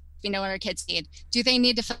parents. We know what our kids need. Do they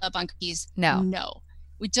need to fill up on cookies? No.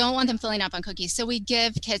 We don't want them filling up on cookies. So we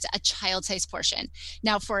give kids a child-sized portion.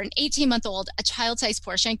 Now, for an 18-month-old, a child-sized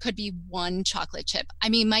portion could be one chocolate chip. I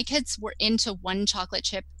mean, my kids were into one chocolate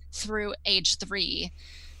chip through age 3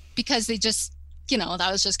 because they just,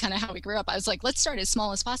 that was just kind of how we grew up. I was like, let's start as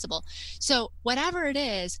small as possible. So whatever it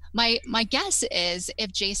is, my guess is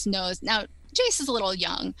if Jace knows, now Jace is a little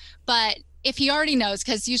young, but if he already knows,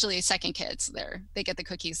 because usually second kids, they get the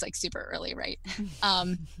cookies like super early, right?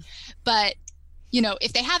 But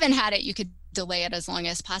if they haven't had it, you could delay it as long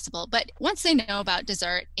as possible. But once they know about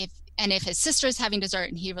dessert, if his sister's having dessert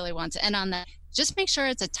and he really wants to end on that, just make sure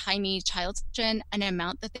it's a tiny child's portion, an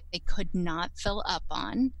amount that they could not fill up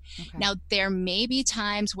on. Okay. Now, there may be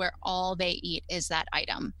times where all they eat is that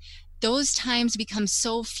item. Those times become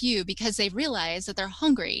so few because they realize that they're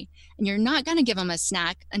hungry and you're not going to give them a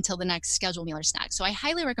snack until the next scheduled meal or snack. So I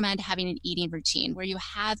highly recommend having an eating routine where you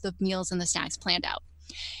have the meals and the snacks planned out.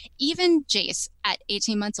 Even Jace at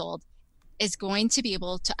 18 months old is going to be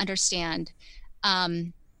able to understand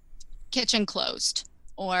kitchen closed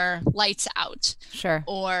or lights out. Sure.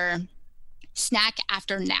 Or snack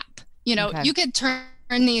after nap. Okay. You could turn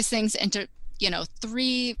these things into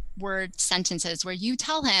 3-word sentences where you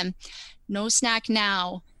tell him no snack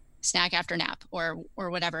now, snack after nap, or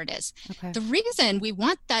whatever it is. Okay. The reason we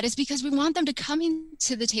want that is because we want them to come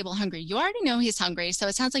into the table hungry. You already know he's hungry, so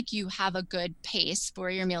it sounds like you have a good pace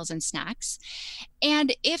for your meals and snacks.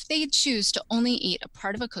 And if they choose to only eat a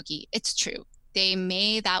part of a cookie, it's true. They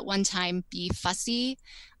may that one time be fussy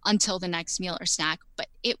until the next meal or snack, but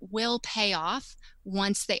it will pay off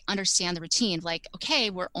once they understand the routine. Like, okay,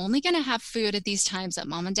 we're only going to have food at these times that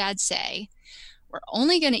mom and dad say. We're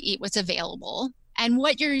only going to eat what's available. And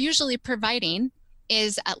what you're usually providing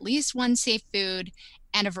is at least one safe food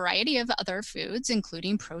and a variety of other foods,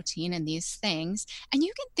 including protein and these things. And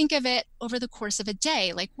you can think of it over the course of a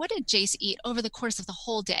day. Like, what did Jace eat over the course of the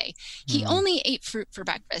whole day? He only ate fruit for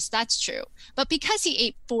breakfast. That's true. But because he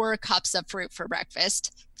ate 4 cups of fruit for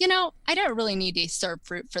breakfast, I don't really need to serve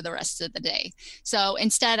fruit for the rest of the day. So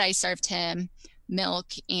instead, I served him milk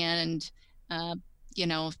and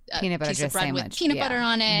peanut butter piece of bread sandwich with peanut butter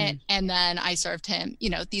on it. And then I served him,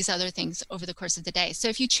 these other things over the course of the day. So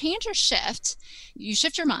if you change your shift, you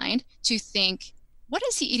shift your mind to think, what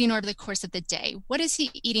is he eating over the course of the day? What is he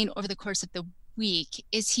eating over the course of the week?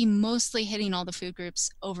 Is he mostly hitting all the food groups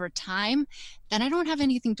over time? Then I don't have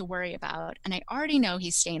anything to worry about. And I already know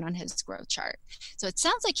he's staying on his growth chart. So it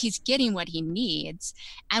sounds like he's getting what he needs.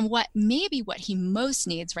 And what he most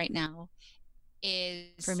needs right now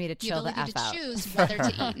is for me to chill the ability the F out. to choose whether to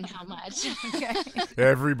eat and how much. Okay.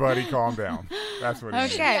 Everybody calm down. That's what it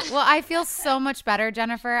is. Okay. Well, I feel so much better,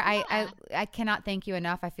 Jennifer. I cannot thank you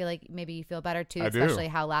enough. I feel like maybe you feel better too, especially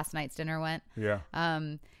how last night's dinner went. Yeah.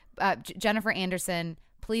 Jennifer Anderson,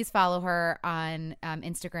 please follow her on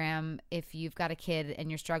Instagram if you've got a kid and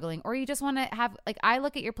you're struggling, or you just want to have, like, I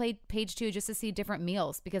look at your page too just to see different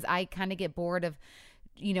meals, because I kind of get bored of,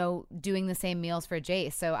 you know, doing the same meals for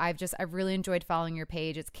Jace. So I've really enjoyed following your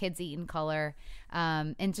page. It's Kids Eat in Color.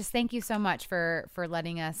 And just thank you so much for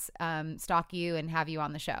letting us stalk you and have you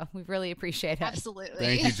on the show. We really appreciate it. Absolutely.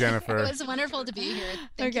 Thank you, Jennifer. It was wonderful to be here.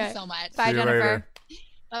 Thank you so much. Bye, Jennifer.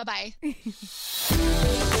 Bye-bye.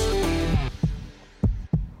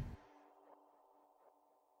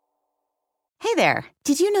 Hey there.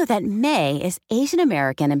 Did you know that May is Asian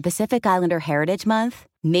American and Pacific Islander Heritage Month?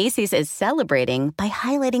 Macy's is celebrating by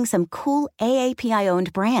highlighting some cool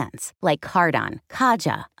AAPI-owned brands like Cardon,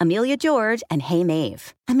 Kaja, Amelia George, and Hey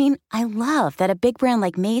Mave. I mean, I love that a big brand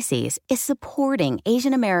like Macy's is supporting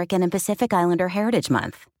Asian American and Pacific Islander Heritage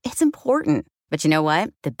Month. It's important. But you know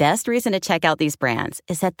what? The best reason to check out these brands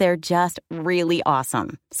is that they're just really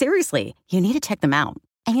awesome. Seriously, you need to check them out.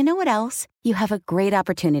 And you know what else? You have a great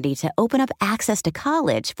opportunity to open up access to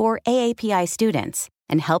college for AAPI students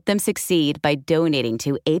and help them succeed by donating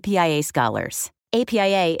to APIA Scholars.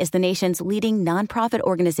 APIA is the nation's leading nonprofit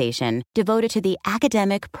organization devoted to the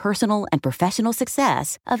academic, personal, and professional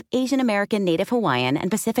success of Asian American, Native Hawaiian,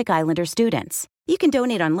 and Pacific Islander students. You can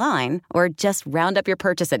donate online or just round up your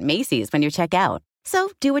purchase at Macy's when you check out.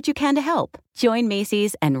 So do what you can to help. Join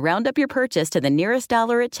Macy's and round up your purchase to the nearest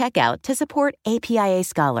dollar at checkout to support APIA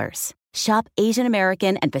Scholars. Shop Asian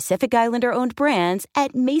American and Pacific Islander-owned brands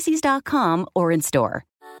at Macys.com or in store.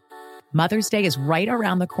 Mother's Day is right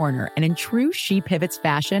around the corner, and in true She Pivots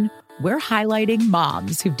fashion, we're highlighting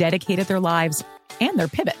moms who've dedicated their lives and their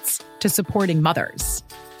pivots to supporting mothers.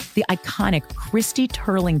 The iconic Christy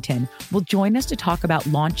Turlington will join us to talk about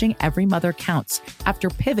launching Every Mother Counts after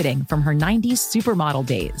pivoting from her 90s supermodel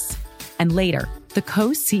days. And later, the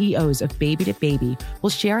co-CEOs of Baby to Baby will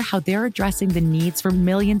share how they're addressing the needs for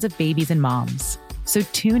millions of babies and moms. So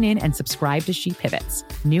tune in and subscribe to She Pivots.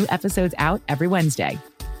 New episodes out every Wednesday.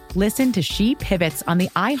 Listen to She Pivots on the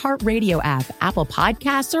iHeartRadio app, Apple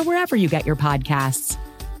Podcasts, or wherever you get your podcasts.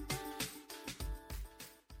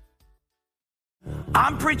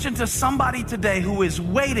 I'm preaching to somebody today who is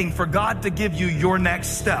waiting for God to give you your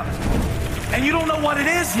next step. And you don't know what it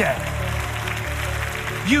is yet.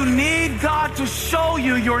 You need God to show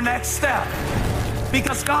you your next step.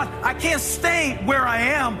 Because God, I can't stay where I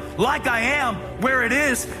am, like I am, where it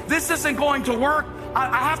is. This isn't going to work.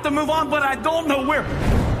 I have to move on, but I don't know where.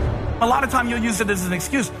 A lot of time you'll use it as an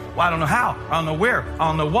excuse. Well, I don't know how. I don't know where. I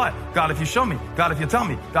don't know what. God, if you show me. God, if you tell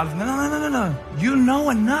me. God, if... No. You know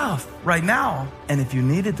enough right now. And if you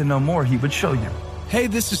needed to know more, he would show you. Hey,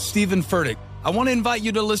 this is Stephen Furtick. I want to invite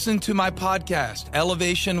you to listen to my podcast,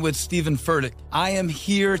 Elevation with Stephen Furtick. I am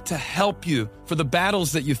here to help you for the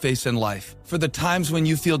battles that you face in life, for the times when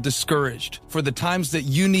you feel discouraged, for the times that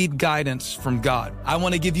you need guidance from God. I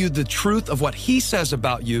want to give you the truth of what he says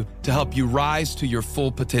about you to help you rise to your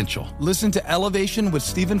full potential. Listen to Elevation with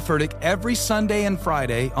Stephen Furtick every Sunday and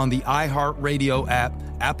Friday on the iHeartRadio app,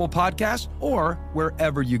 Apple Podcasts, or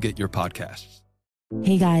wherever you get your podcasts.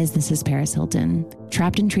 Hey guys, this is Paris Hilton.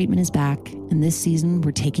 Trapped in Treatment is back, and this season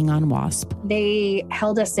we're taking on WASP. They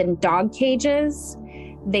held us in dog cages.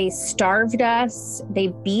 They starved us. They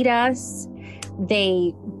beat us.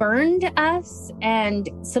 They burned us and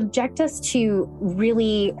subject us to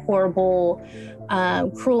really horrible,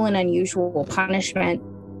 cruel and unusual punishment.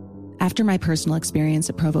 After my personal experience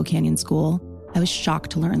at Provo Canyon School, I was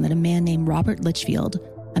shocked to learn that a man named Robert Litchfield,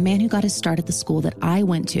 a man who got his start at the school that I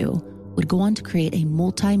went to, would go on to create a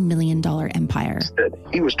multi-million-dollar empire.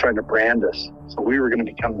 He was trying to brand us, so we were going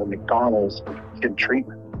to become the McDonald's of kid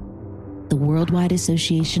treatment. The Worldwide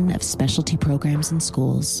Association of Specialty Programs in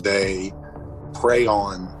Schools. They prey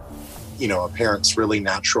on, a parent's really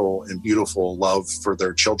natural and beautiful love for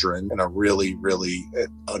their children in a really, really,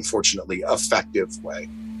 unfortunately, effective way.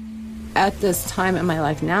 At this time in my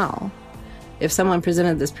life now, if someone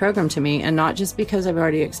presented this program to me, and not just because I've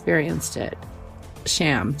already experienced it,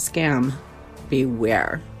 sham, scam,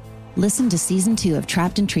 beware. Listen to Season 2 of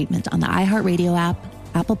Trapped in Treatment on the iHeartRadio app,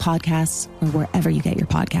 Apple Podcasts, or wherever you get your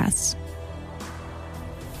podcasts.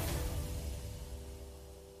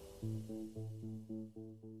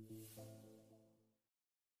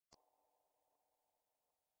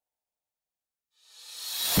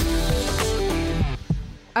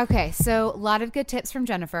 Okay, so a lot of good tips from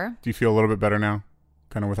Jennifer. Do you feel a little bit better now?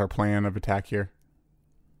 Kind of with our plan of attack here?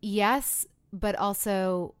 Yes, but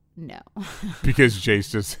also no. Because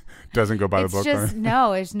Jace just doesn't go by the book. Just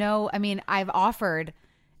no. There's no. I mean, I've offered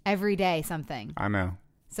every day something. I know.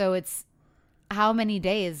 So it's how many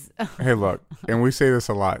days? Hey, look, and we say this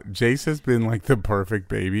a lot. Jace has been like the perfect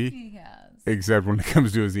baby. He has. Except when it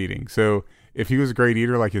comes to his eating. So if he was a great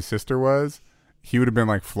eater like his sister was, he would have been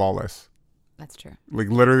like flawless. That's true. Like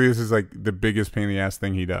literally, this is like the biggest pain in the ass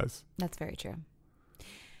thing he does. That's very true.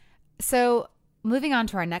 So moving on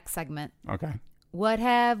to our next segment. Okay. What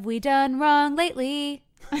have we done wrong lately?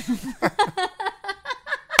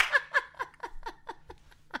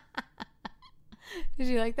 Did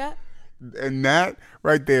you like that? And that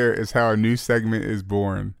right there is how our new segment is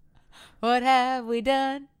born. What have we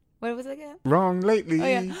done? What was it again? Wrong lately. Oh,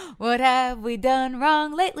 yeah. What have we done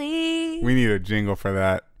wrong lately? We need a jingle for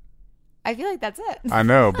that. I feel like that's it. I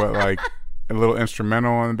know, but like a little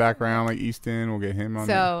instrumental in the background, like Easton, we'll get him on.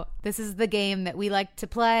 So this is the game that we like to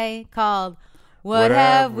play called What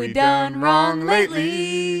Have We Done Wrong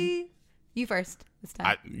Lately? You first this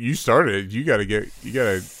time. You started. You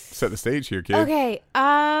gotta set the stage here, kid. Okay.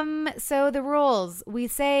 So the rules. We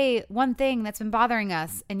say one thing that's been bothering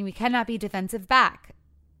us, and we cannot be defensive back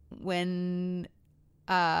when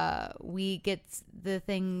we get the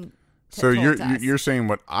thing. So you're saying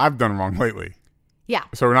what I've done wrong lately. Yeah.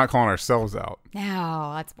 So we're not calling ourselves out.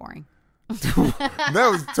 No, that's boring. That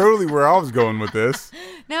was totally where I was going with this.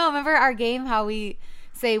 No, remember our game, how we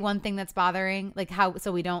say one thing that's bothering, like how,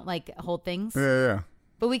 so we don't like hold things. Yeah.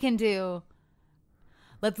 But we can do,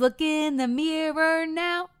 let's look in the mirror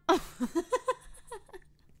now. All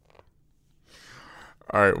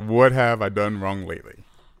right. What have I done wrong lately?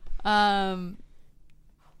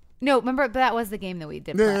 No, remember, but that was the game that we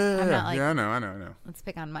did play. Yeah, I'm not like, I know. Let's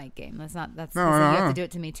pick on Mike game. That's No, you have to do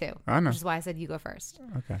it to me too. I know. Which is why I said you go first.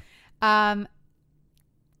 Okay.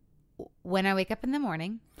 When I wake up in the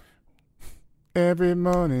morning. Every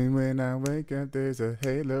morning when I wake up, there's a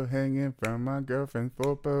halo hanging from my girlfriend's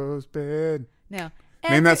four-post bed. No.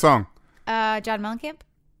 Name that song. John Mellencamp?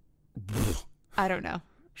 I don't know.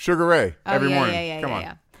 Sugar Ray. Every morning. Yeah. Come on.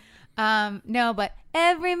 Yeah. No, but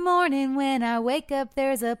every morning when I wake up,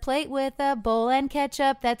 there's a plate with a bowl and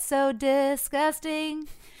ketchup that's so disgusting.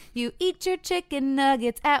 You eat your chicken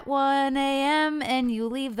nuggets at 1 a.m. and you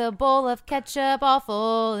leave the bowl of ketchup all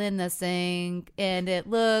full in the sink, and it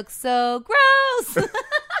looks so gross.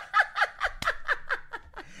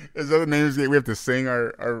 Is that the names we have to sing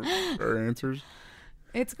our answers?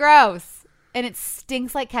 It's gross, and it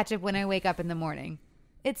stinks like ketchup when I wake up in the morning.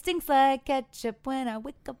 It stinks like ketchup when I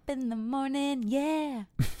wake up in the morning. Yeah.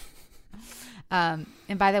 And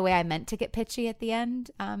by the way, I meant to get pitchy at the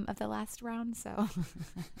end of the last round, so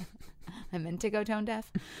I meant to go tone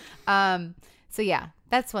deaf. So yeah,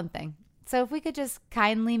 that's one thing. So if we could just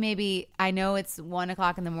kindly maybe, I know it's 1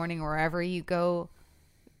 o'clock in the morning, wherever you go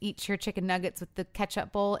eat your chicken nuggets with the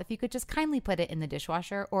ketchup bowl, if you could just kindly put it in the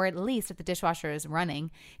dishwasher, or at least if the dishwasher is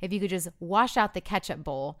running, if you could just wash out the ketchup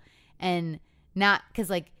bowl and not, because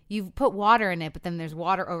like you've put water in it, but then there's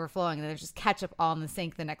water overflowing and there's just ketchup all in the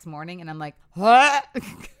sink the next morning. And I'm like, what?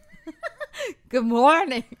 Good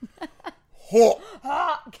morning.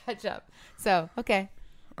 Ketchup. So, okay.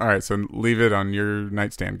 All right. So leave it on your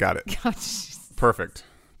nightstand. Got it. Oh, perfect.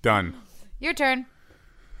 Done. Your turn.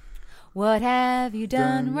 What have you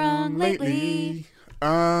done wrong lately?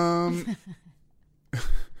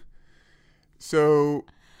 So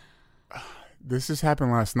this just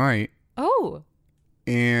happened last night. Oh.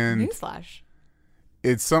 And newsflash.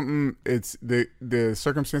 It's something, it's the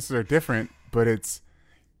circumstances are different, but it's,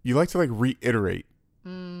 you like to like reiterate.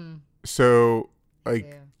 So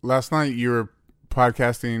like last night you were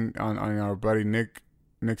podcasting on our buddy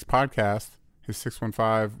Nick's podcast, his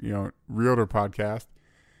 615, realtor podcast.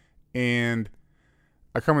 And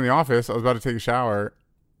I come in the office, I was about to take a shower.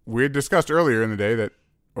 We had discussed earlier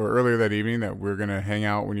that evening that we're going to hang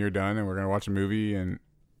out when you're done and we're going to watch a movie and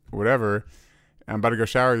whatever. I'm about to go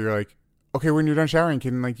shower. You're like, okay, when you're done showering,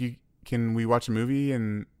 can we watch a movie?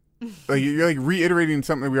 And like, you're like reiterating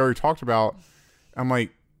something that we already talked about. I'm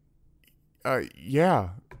like, yeah.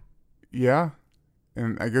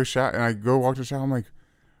 And I go shower and I go walk to the shower. I'm like,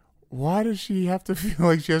 why does she have to feel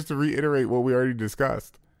like she has to reiterate what we already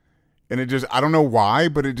discussed? And it just, I don't know why,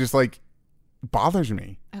 but it just like bothers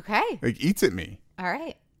me. Okay. Like eats at me. All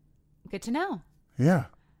right. Good to know. Yeah.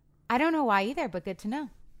 I don't know why either, but good to know.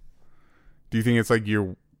 Do you think it's like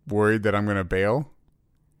you're worried that I'm going to bail?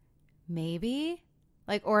 Maybe.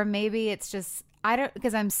 Like, or maybe it's just, I don't,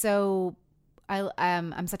 because I'm such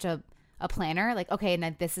a planner. Like, okay,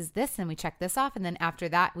 and this is this, and we check this off, and then after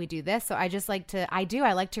that we do this. So I just like to, I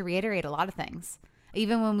like to reiterate a lot of things.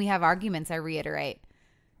 Even when we have arguments, I reiterate.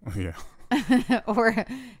 Yeah. or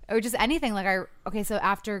just anything. Like so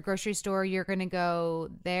after grocery store, you're going to go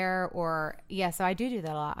there, or so I do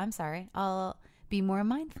that a lot. I'm sorry. I'll be more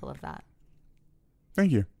mindful of that.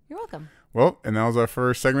 Thank you. You're welcome. Well, and that was our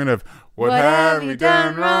first segment of What Have You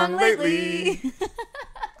Done Wrong Lately?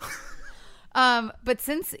 But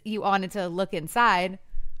since you wanted to look inside,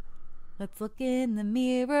 let's look in the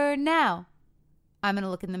mirror now. I'm going to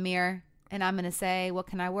look in the mirror and I'm going to say, what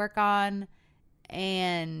can I work on?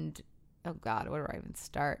 And, oh God, where do I even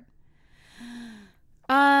start?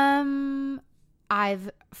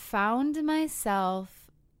 I've found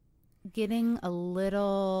myself getting a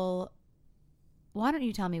little... Why don't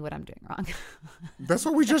you tell me what I'm doing wrong? That's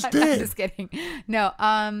what we just did. I'm just kidding. No,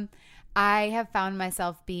 I have found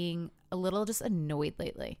myself being a little just annoyed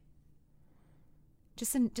lately.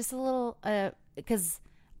 Just a little, because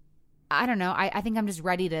I don't know. I think I'm just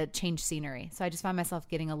ready to change scenery. So I just found myself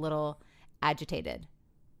getting a little agitated.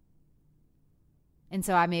 And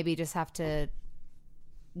so I maybe just have to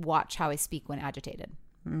watch how I speak when agitated.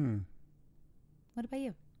 What about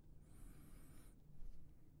you?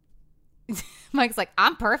 Mike's like,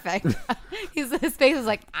 I'm perfect. His face is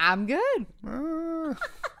like, I'm good.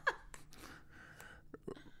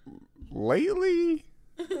 Lately,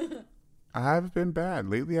 I've been bad.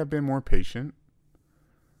 Lately, I've been more patient.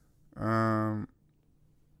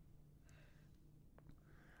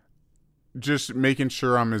 Just making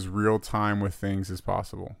sure I'm as real time with things as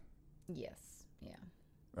possible. Yes. Yeah.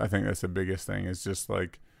 I think that's the biggest thing, is just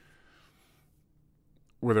like,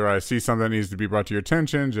 whether I see something that needs to be brought to your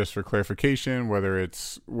attention just for clarification, whether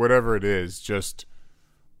it's whatever it is, just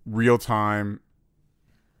real time,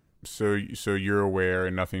 so you're aware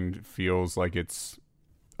and nothing feels like it's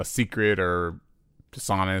a secret or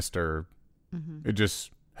dishonest, or it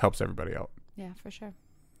just helps everybody out. Yeah, for sure.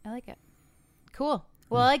 I like it. Cool.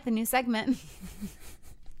 Well, I like the new segment.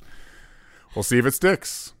 We'll see if it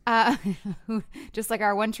sticks. Just like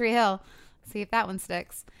our One Tree Hill. See if that one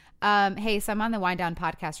sticks. Hey, so I'm on the Wind Down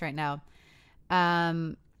podcast right now.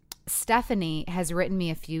 Stephanie has written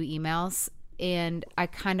me a few emails, and I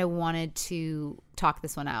kind of wanted to talk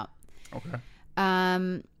this one out. Okay.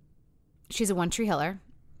 She's a One Tree Hiller.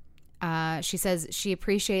 She says she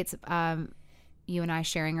appreciates you and I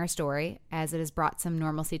sharing our story, as it has brought some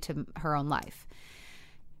normalcy to her own life.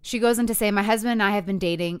 She goes on to say, my husband and I have been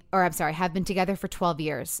together for 12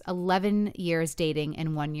 years, 11 years dating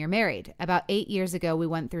and 1 year married. About 8 years ago, we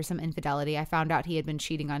went through some infidelity. I found out he had been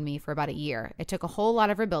cheating on me for about a year. It took a whole lot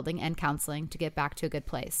of rebuilding and counseling to get back to a good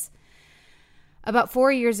place. About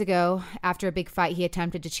 4 years ago, after a big fight, he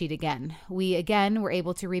attempted to cheat again. We again were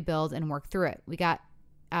able to rebuild and work through it. We got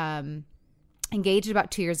engaged about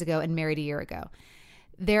 2 years ago and married a year ago.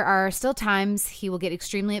 There are still times he will get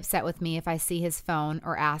extremely upset with me if I see his phone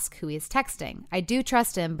or ask who he is texting. I do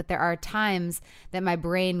trust him, but there are times that my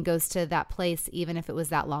brain goes to that place even if it was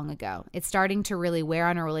that long ago. It's starting to really wear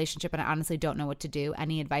on our relationship, and I honestly don't know what to do.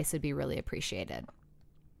 Any advice would be really appreciated.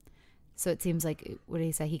 So it seems like, what did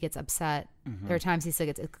he say? He gets upset. Mm-hmm. There are times he still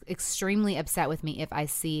gets extremely upset with me if I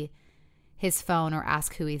see his phone or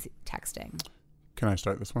ask who he's texting. Can I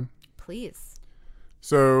start this one? Please.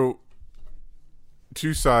 So,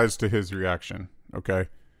 two sides to his reaction, okay?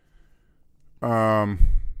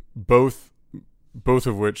 Both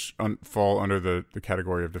of which fall under the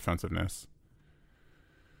category of defensiveness.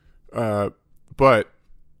 But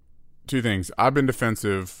two things. I've been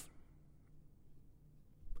defensive,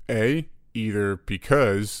 either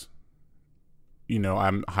because,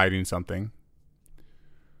 I'm hiding something,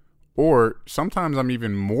 or sometimes I'm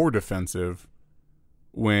even more defensive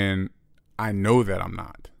when I know that I'm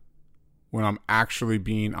not. When I'm actually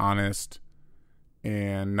being honest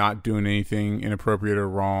and not doing anything inappropriate or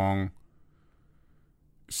wrong,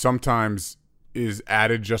 sometimes is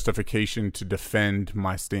added justification to defend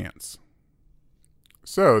my stance.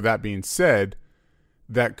 So that being said,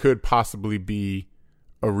 that could possibly be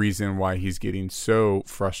a reason why he's getting so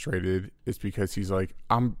frustrated, is because he's like,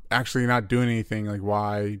 I'm actually not doing anything. Like,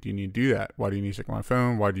 why do you need to do that? Why do you need to check my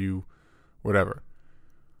phone? Why do you, whatever.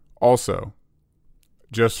 Also,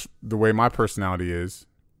 just the way my personality is,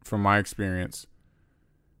 from my experience,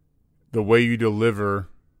 the way you deliver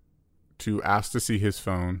to ask to see his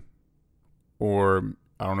phone, or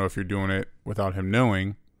I don't know if you're doing it without him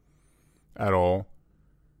knowing at all.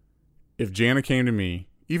 If Jana came to me,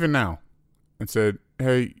 even now, and said,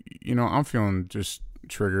 hey, I'm feeling just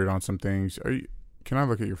triggered on some things. Can I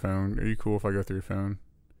look at your phone? Are you cool if I go through your phone?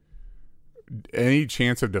 Any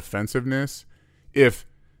chance of defensiveness, if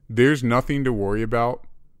there's nothing to worry about,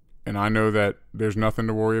 and I know that there's nothing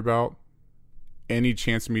to worry about, any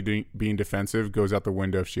chance of me being defensive goes out the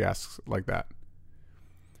window if she asks like that.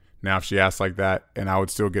 Now, if she asks like that and I would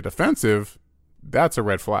still get defensive, that's a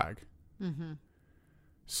red flag. Mm-hmm.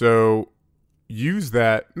 So use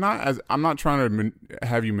that, not as, I'm not trying to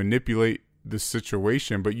have you manipulate the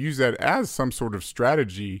situation, but use that as some sort of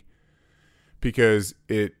strategy, because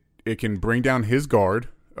it can bring down his guard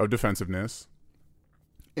of defensiveness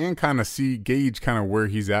and kind of gauge kind of where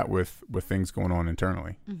he's at with things going on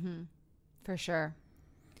internally. Mm-hmm. For sure.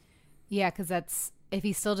 Yeah, because that's, if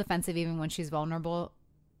he's still defensive even when she's vulnerable,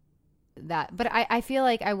 but I feel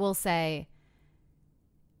like I will say,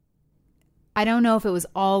 I don't know if it was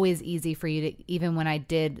always easy for you to, even when I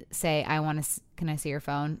did say, can I see your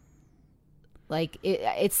phone? Like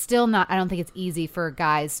it's still not, I don't think it's easy for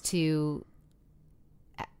guys to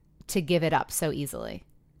give it up so easily.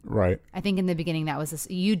 Right. I think in the beginning that was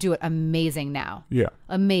you do it amazing now. Yeah.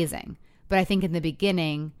 Amazing. But I think in the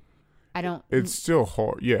beginning, it's still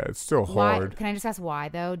hard. Yeah, it's still hard. Can I just ask why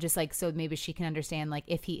though? Just like, so maybe she can understand like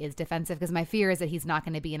if he is defensive, because my fear is that he's not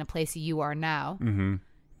going to be in a place you are now. Mm-hmm.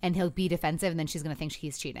 And he'll be defensive and then she's going to think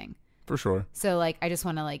he's cheating. For sure. So like, I just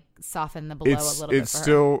want to like soften the blow a little bit for It's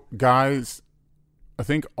still, guys, I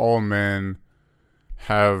think all men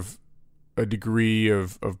have a degree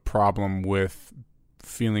of problem with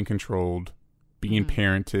feeling controlled, being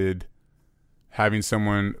parented, having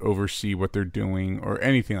someone oversee what they're doing or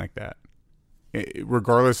anything like that.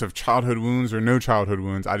 Regardless of childhood wounds or no childhood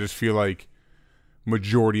wounds, I just feel like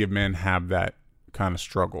majority of men have that kind of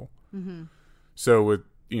struggle. Mm-hmm. So with,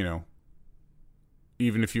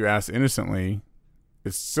 even if you ask innocently,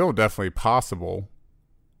 it's still definitely possible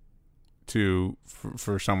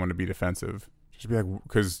for someone to be defensive. Just be like,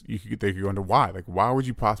 because they could go into why. Like, why would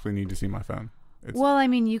you possibly need to see my phone? Well, I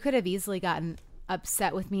mean, you could have easily gotten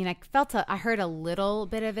upset with me, and I heard a little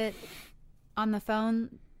bit of it on the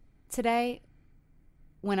phone today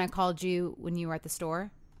when I called you when you were at the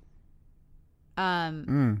store.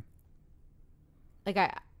 Like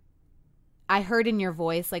I heard in your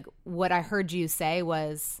voice, like what I heard you say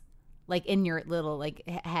was, like in your little like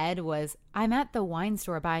head was, I'm at the wine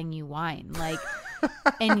store buying you wine, like,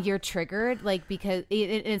 and you're triggered, like, because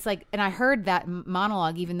it's like, and I heard that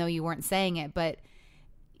monologue even though you weren't saying it, but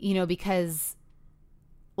because,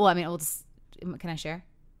 well, I mean, can I share?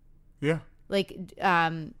 Yeah. Like,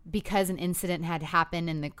 because an incident had happened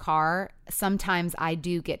in the car, sometimes I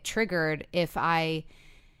do get triggered if I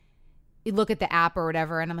look at the app or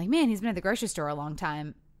whatever and I'm like, man, he's been at the grocery store a long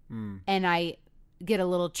time. And I get a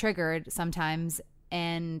little triggered sometimes.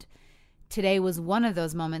 And today was one of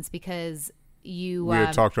those moments because we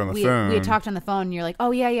had talked on the phone. We had talked on the phone and you're like,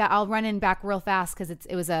 oh yeah, I'll run in back real fast because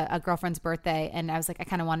it was a girlfriend's birthday. And I was like, I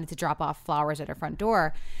kind of wanted to drop off flowers at her front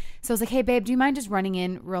door. So I was like, hey babe, do you mind just running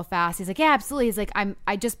in real fast? He's like, yeah, absolutely. He's like,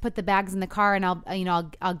 I just put the bags in the car and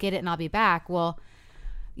I'll get it and I'll be back. Well,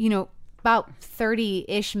 about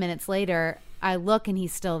 30-ish minutes later, I look and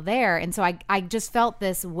he's still there. And so I just felt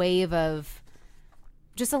this wave of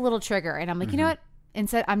just a little trigger. And I'm like, you know what?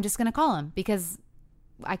 Instead, I'm just going to call him because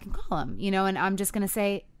I can call him, and I'm just going to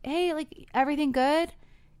say, hey, like, everything good?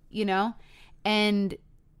 And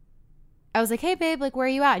I was like, hey, babe, like, where are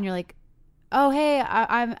you at? And you're like, oh, hey,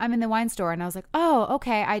 I'm in the wine store. And I was like, oh,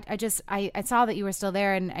 okay. I saw that you were still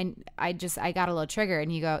there and I got a little triggered.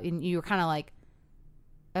 And you were kind of like,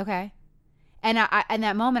 okay. And in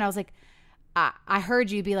that moment, I was like, I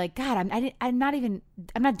heard you be like, God, I'm not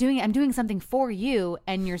doing it. I'm doing something for you,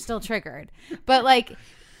 and you're still triggered. But like,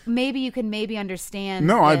 maybe you can understand.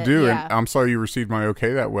 No, I do, yeah. And I'm sorry you received my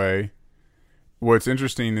okay that way. What's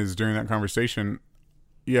interesting is during that conversation,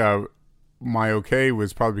 my okay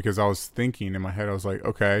was probably because I was thinking in my head. I was like,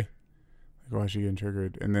 okay, why is she getting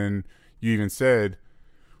triggered? And then you even said,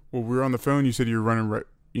 well, we were on the phone. You said you were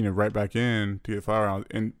running right back in to get flour.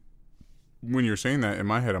 And when you're saying that in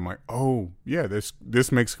my head, I'm like, oh yeah,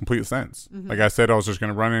 this makes complete sense. Mm-hmm. Like I said, I was just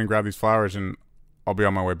going to run in and grab these flowers and I'll be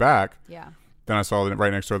on my way back. Yeah. Then I saw that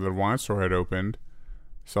right next door the wine store had opened.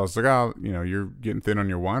 So I was like, oh, you're getting thin on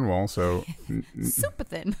your wine wall. So super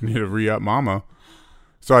thin. Need to re-up mama.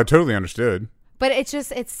 So I totally understood. But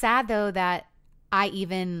it's sad though that I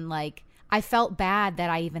even I felt bad that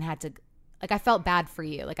I even had to, I felt bad for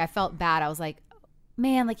you. Like I felt bad. I was like,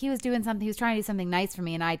 man, like he was doing something, he was trying to do something nice for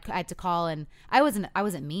me, and I had to call, and I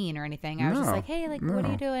wasn't mean or anything. I was just like, hey, like, what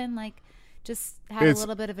are you doing? Like, just had a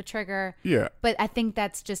little bit of a trigger. Yeah. But I think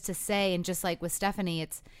that's just to say, and just like with Stephanie,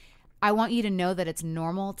 I want you to know that it's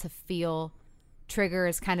normal to feel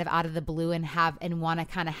triggers kind of out of the blue and want to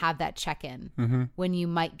kind of have that check-in when you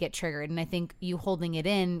might get triggered. And I think you holding it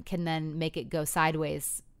in can then make it go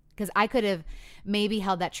sideways Because I could have maybe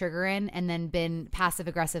held that trigger in and then been passive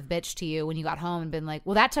aggressive bitch to you when you got home and been like,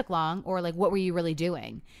 well, that took long, or like, what were you really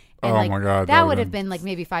doing? And my God, that would have been like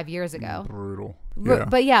maybe 5 years ago. Brutal.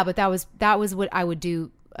 Yeah. But that was what I would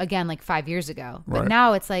do again like 5 years ago. But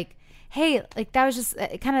now it's like, hey, like that was just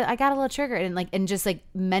kind of, I got a little triggered, and just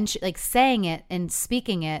like saying it and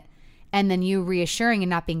speaking it, and then you reassuring and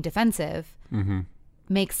not being defensive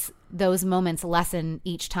makes those moments lessen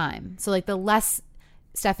each time. So like the less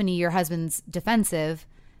Stephanie, your husband's defensive,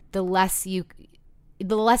 the less you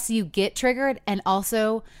get triggered, and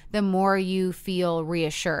also the more you feel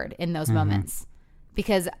reassured in those moments.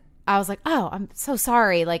 Because I was like, oh, I'm so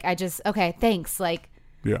sorry. Like okay, thanks. Like,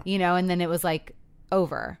 you know, and then it was like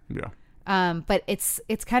over. Yeah. But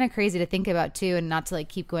it's kind of crazy to think about too, and not to like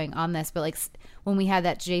keep going on this, but like when we had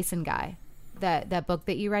that Jason guy, that book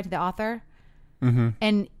that you read, the author,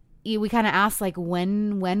 and we kind of asked like,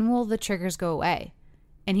 when will the triggers go away?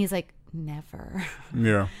 And he's like, never.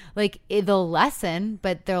 Yeah. Like they'll lessen,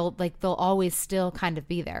 but they'll always still kind of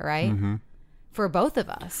be there, right? For both of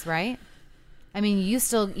us, right? I mean, you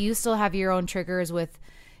still have your own triggers with,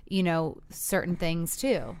 you know, certain things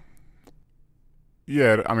too.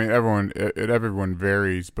 Yeah, I mean, everyone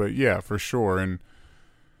varies, but yeah, for sure. And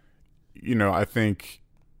you know, I think,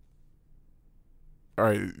 all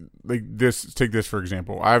right, like take this for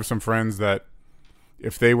example. I have some friends that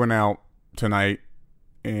if they went out tonight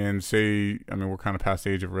and say, I mean, we're kind of past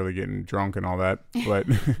the age of really getting drunk and all that, but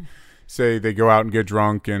say they go out and get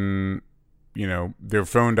drunk and, you know, their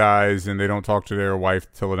phone dies and they don't talk to their wife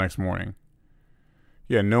till the next morning.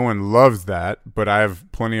 Yeah, no one loves that, but I have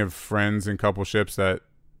plenty of friends in coupleships that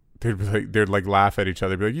they'd laugh at each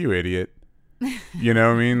other, be like, you idiot. You know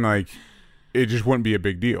what I mean? Like, it just wouldn't be a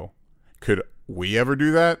big deal. Could we ever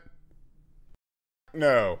do that?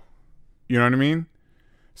 No. You know what I mean?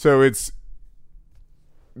 So it's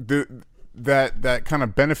that kind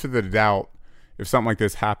of benefit of the doubt, if something like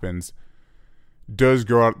this happens, does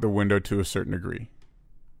go out the window to a certain degree.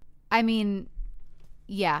 I mean,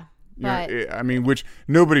 yeah. But you know, I mean, which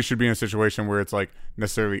nobody should be in a situation where it's like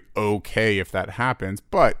necessarily okay if that happens.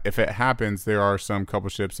 But if it happens, there are some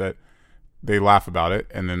coupleships that they laugh about it,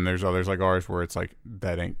 and then there's others like ours where it's like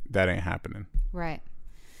that ain't happening. Right.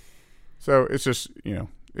 So it's just, you know,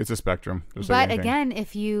 it's a spectrum. But again,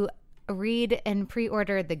 if you read and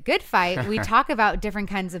pre-order The Good Fight, we talk about different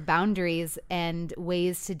kinds of boundaries and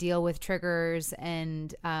ways to deal with triggers,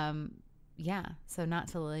 and yeah, so not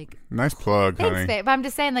to like, nice plug, thanks, honey. Babe. But I'm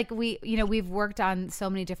just saying, like, we've worked on so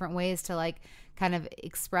many different ways to like kind of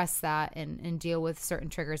express that and deal with certain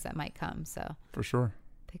triggers that might come. So for sure,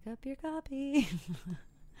 pick up your copy.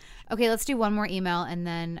 Okay, let's do one more email, and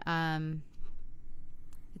then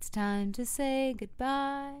it's time to say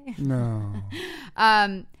goodbye. No.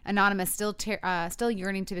 Anonymous, still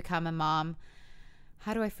yearning to become a mom.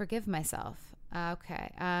 How do I forgive myself? Okay.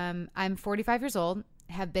 I'm 45 years old,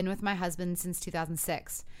 have been with my husband since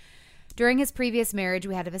 2006. During his previous marriage,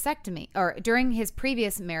 he had a vasectomy.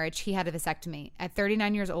 At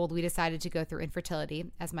 39 years old, we decided to go through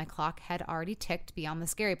infertility, as my clock had already ticked beyond the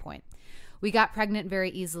scary point. We got pregnant very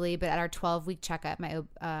easily, but at our 12-week checkup, my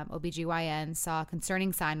OBGYN saw a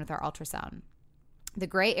concerning sign with our ultrasound. The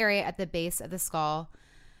gray area at the base of the skull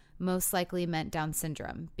most likely meant Down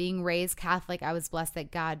syndrome. Being raised Catholic, I was blessed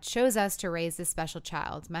that God chose us to raise this special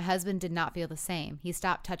child. My husband did not feel the same. He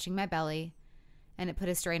stopped touching my belly, and it put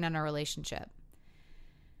a strain on our relationship.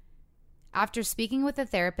 After speaking with a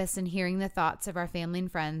therapist and hearing the thoughts of our family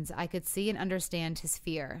and friends, I could see and understand his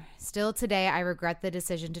fear. Still today, I regret the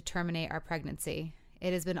decision to terminate our pregnancy.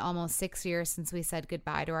 It has been almost 6 years since we said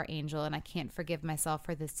goodbye to our angel, and I can't forgive myself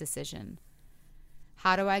for this decision.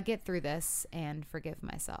 How do I get through this and forgive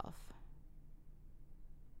myself?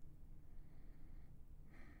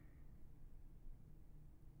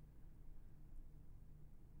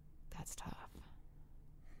 That's tough.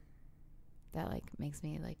 That like makes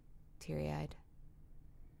me like teary-eyed.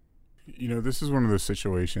 You know, this is one of those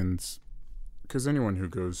situations, because anyone who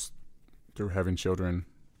goes through having children,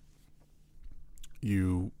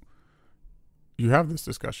 you have this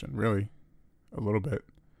discussion, really, a little bit,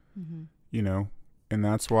 you know, and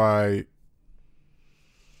that's why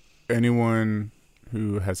anyone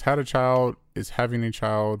who has had a child, is having a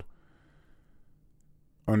child,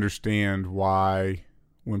 understand why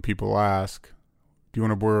when people ask, do you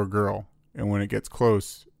want a boy or a girl? And when it gets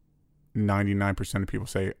close, 99% of people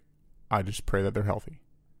say, I just pray that they're healthy.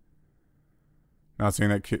 Not saying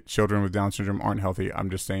that children with Down syndrome aren't healthy. I'm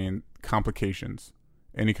just saying complications,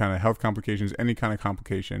 any kind of health complications, any kind of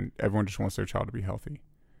complication, everyone just wants their child to be healthy.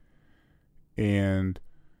 And,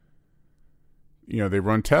 you know, they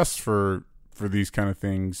run tests for for these kind of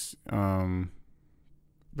things.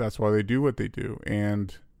 That's why they do what they do.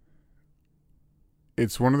 And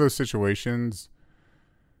it's one of those situations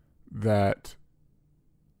that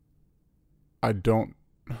I don't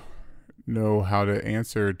know how to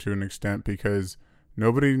answer to an extent, because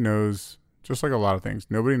nobody knows, just like a lot of things,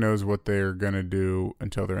 nobody knows what they're going to do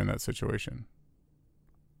until they're in that situation.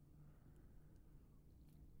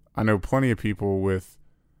 I know plenty of people with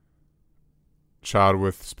child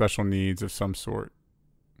with special needs of some sort,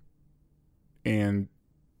 and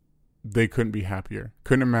they couldn't be happier.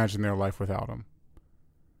 Couldn't imagine their life without them.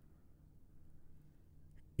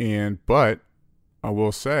 But I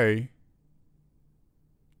will say,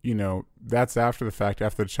 that's after the fact.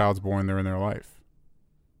 After the child's born, they're in their life.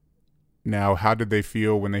 Now, how did they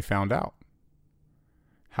feel when they found out?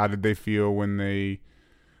 How did they feel when they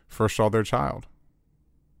first saw their child?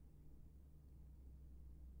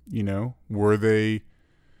 Were they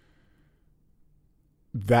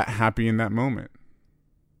that happy in that moment?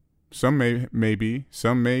 Some may be.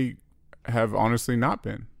 Some may have honestly not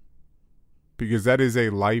been. Because that is a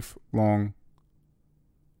lifelong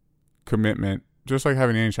commitment, just like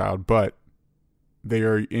having any child, but they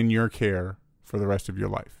are in your care for the rest of your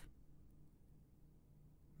life.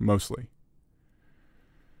 Mostly.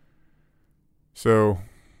 So,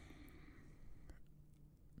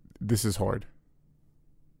 this is hard.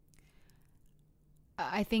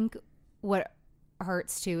 I think what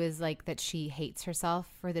hurts too is like that she hates herself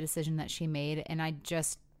for the decision that she made. And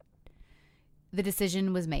the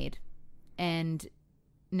decision was made. And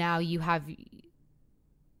now you have,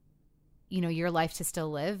 your life to still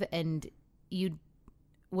live. And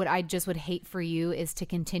what I just would hate for you is to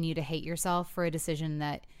continue to hate yourself for a decision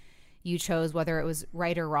that you chose, whether it was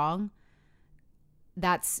right or wrong.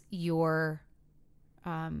 That's your,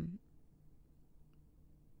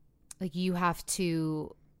 you have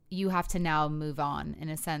to now move on, in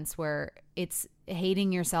a sense where it's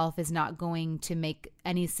hating yourself is not going to make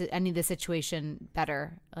any of the situation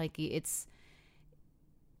better. Like it's,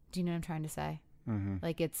 do you know what I'm trying to say? Mm-hmm.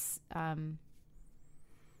 Like it's,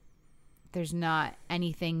 there's not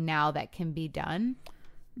anything now that can be done.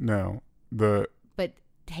 No, but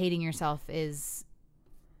hating yourself is,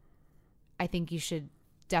 I think you should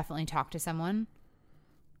definitely talk to someone.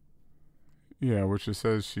 Yeah, which it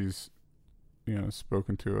says she's,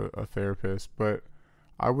 spoken to a therapist, but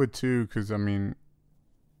I would too, because it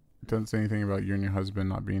doesn't say anything about you and your husband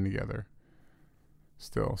not being together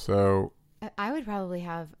still. So I would probably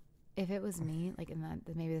have, if it was me, like, and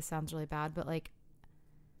that maybe this sounds really bad, but like,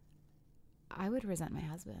 I would resent my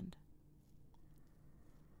husband.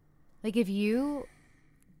 Like, if you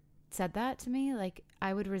said that to me, like,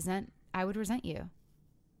 I would resent you.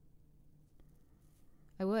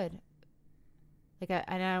 I would. Like,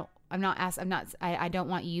 I don't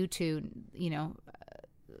want you to,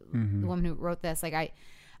 mm-hmm. the woman who wrote this, like,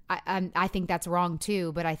 I think that's wrong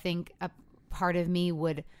too, but I think a part of me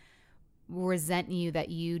would resent you that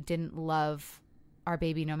you didn't love our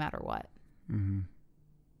baby no matter what. Mm-hmm.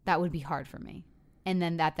 That would be hard for me. And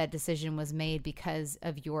then that decision was made because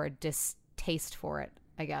of your distaste for it,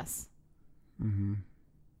 I guess. Mm-hmm.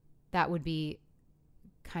 That would be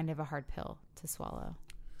kind of a hard pill to swallow.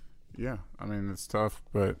 Yeah, it's tough,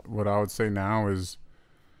 but what I would say now is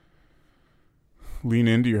lean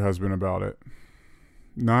into your husband about it.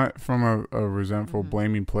 Not from a resentful, mm-hmm.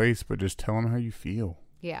 blaming place, but just tell him how you feel.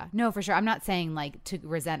 Yeah, no, for sure. I'm not saying like to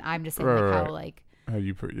resent. I'm just saying like how like how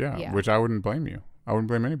you put which I wouldn't blame you. I wouldn't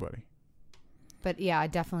blame anybody. But yeah, I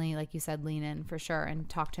definitely, like you said, lean in for sure and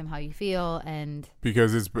talk to him how you feel, and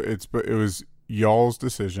because it was y'all's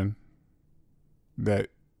decision that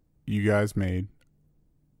you guys made.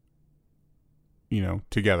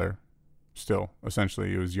 Together, still,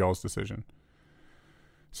 essentially, it was y'all's decision.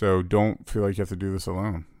 So don't feel like you have to do this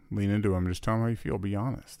alone. Lean into him. Just tell him how you feel. Be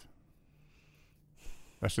honest.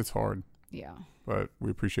 That shit's hard. Yeah. But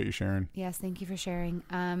we appreciate you sharing. Yes, thank you for sharing.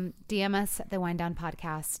 DM us at the Wind Down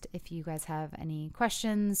Podcast if you guys have any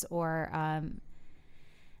questions or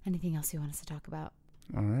anything else you want us to talk about.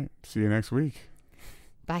 All right. See you next week.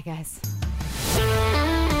 Bye, guys.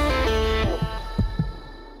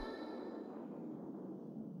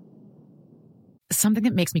 Something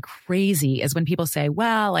that makes me crazy is when people say,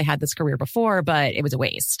 well, I had this career before, but it was a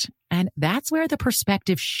waste. And that's where the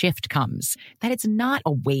perspective shift comes, that it's not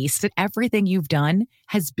a waste, that everything you've done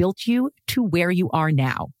has built you to where you are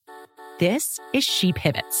now. This is She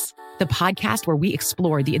Pivots, the podcast where we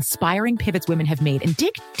explore the inspiring pivots women have made and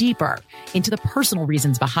dig deeper into the personal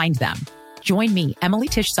reasons behind them. Join me, Emily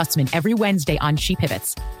Tish Sussman, every Wednesday on She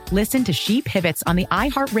Pivots. Listen to She Pivots on the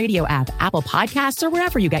iHeartRadio app, Apple Podcasts, or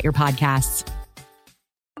wherever you get your podcasts.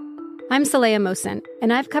 I'm Saleha Mohsin,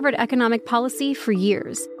 and I've covered economic policy for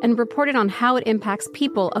years and reported on how it impacts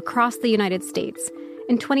people across the United States.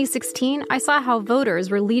 In 2016, I saw how voters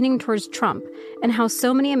were leaning towards Trump and how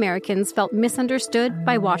so many Americans felt misunderstood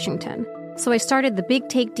by Washington. So I started The Big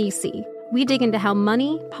Take DC. We dig into how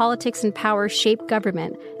money, politics, and power shape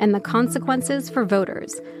government and the consequences for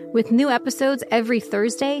voters. With new episodes every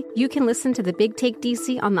Thursday, you can listen to The Big Take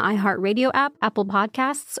DC on the iHeartRadio app, Apple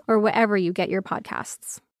Podcasts, or wherever you get your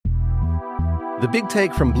podcasts. The Big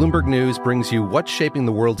Take from Bloomberg News brings you what's shaping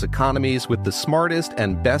the world's economies with the smartest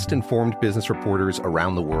and best-informed business reporters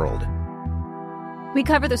around the world. We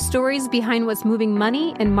cover the stories behind what's moving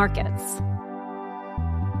money and markets.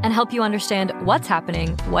 And help you understand what's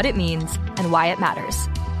happening, what it means, and why it matters.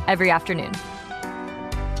 Every afternoon.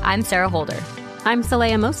 I'm Sarah Holder. I'm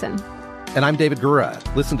Saleha Mohsin. And I'm David Gura.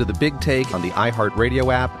 Listen to The Big Take on the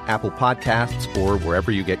iHeartRadio app, Apple Podcasts, or wherever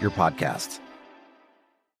you get your podcasts.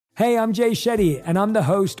 Hey, I'm Jay Shetty, and I'm the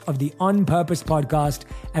host of the On Purpose podcast,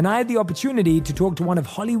 and I had the opportunity to talk to one of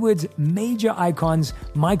Hollywood's major icons,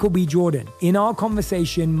 Michael B. Jordan. In our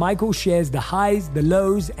conversation, Michael shares the highs, the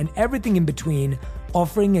lows, and everything in between,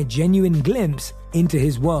 offering a genuine glimpse into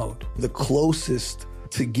his world. The closest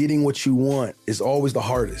to getting what you want is always the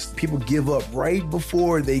hardest. People give up right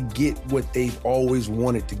before they get what they've always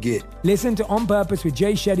wanted to get. Listen to On Purpose with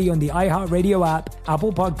Jay Shetty on the iHeartRadio app,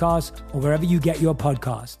 Apple Podcasts, or wherever you get your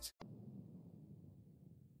podcasts.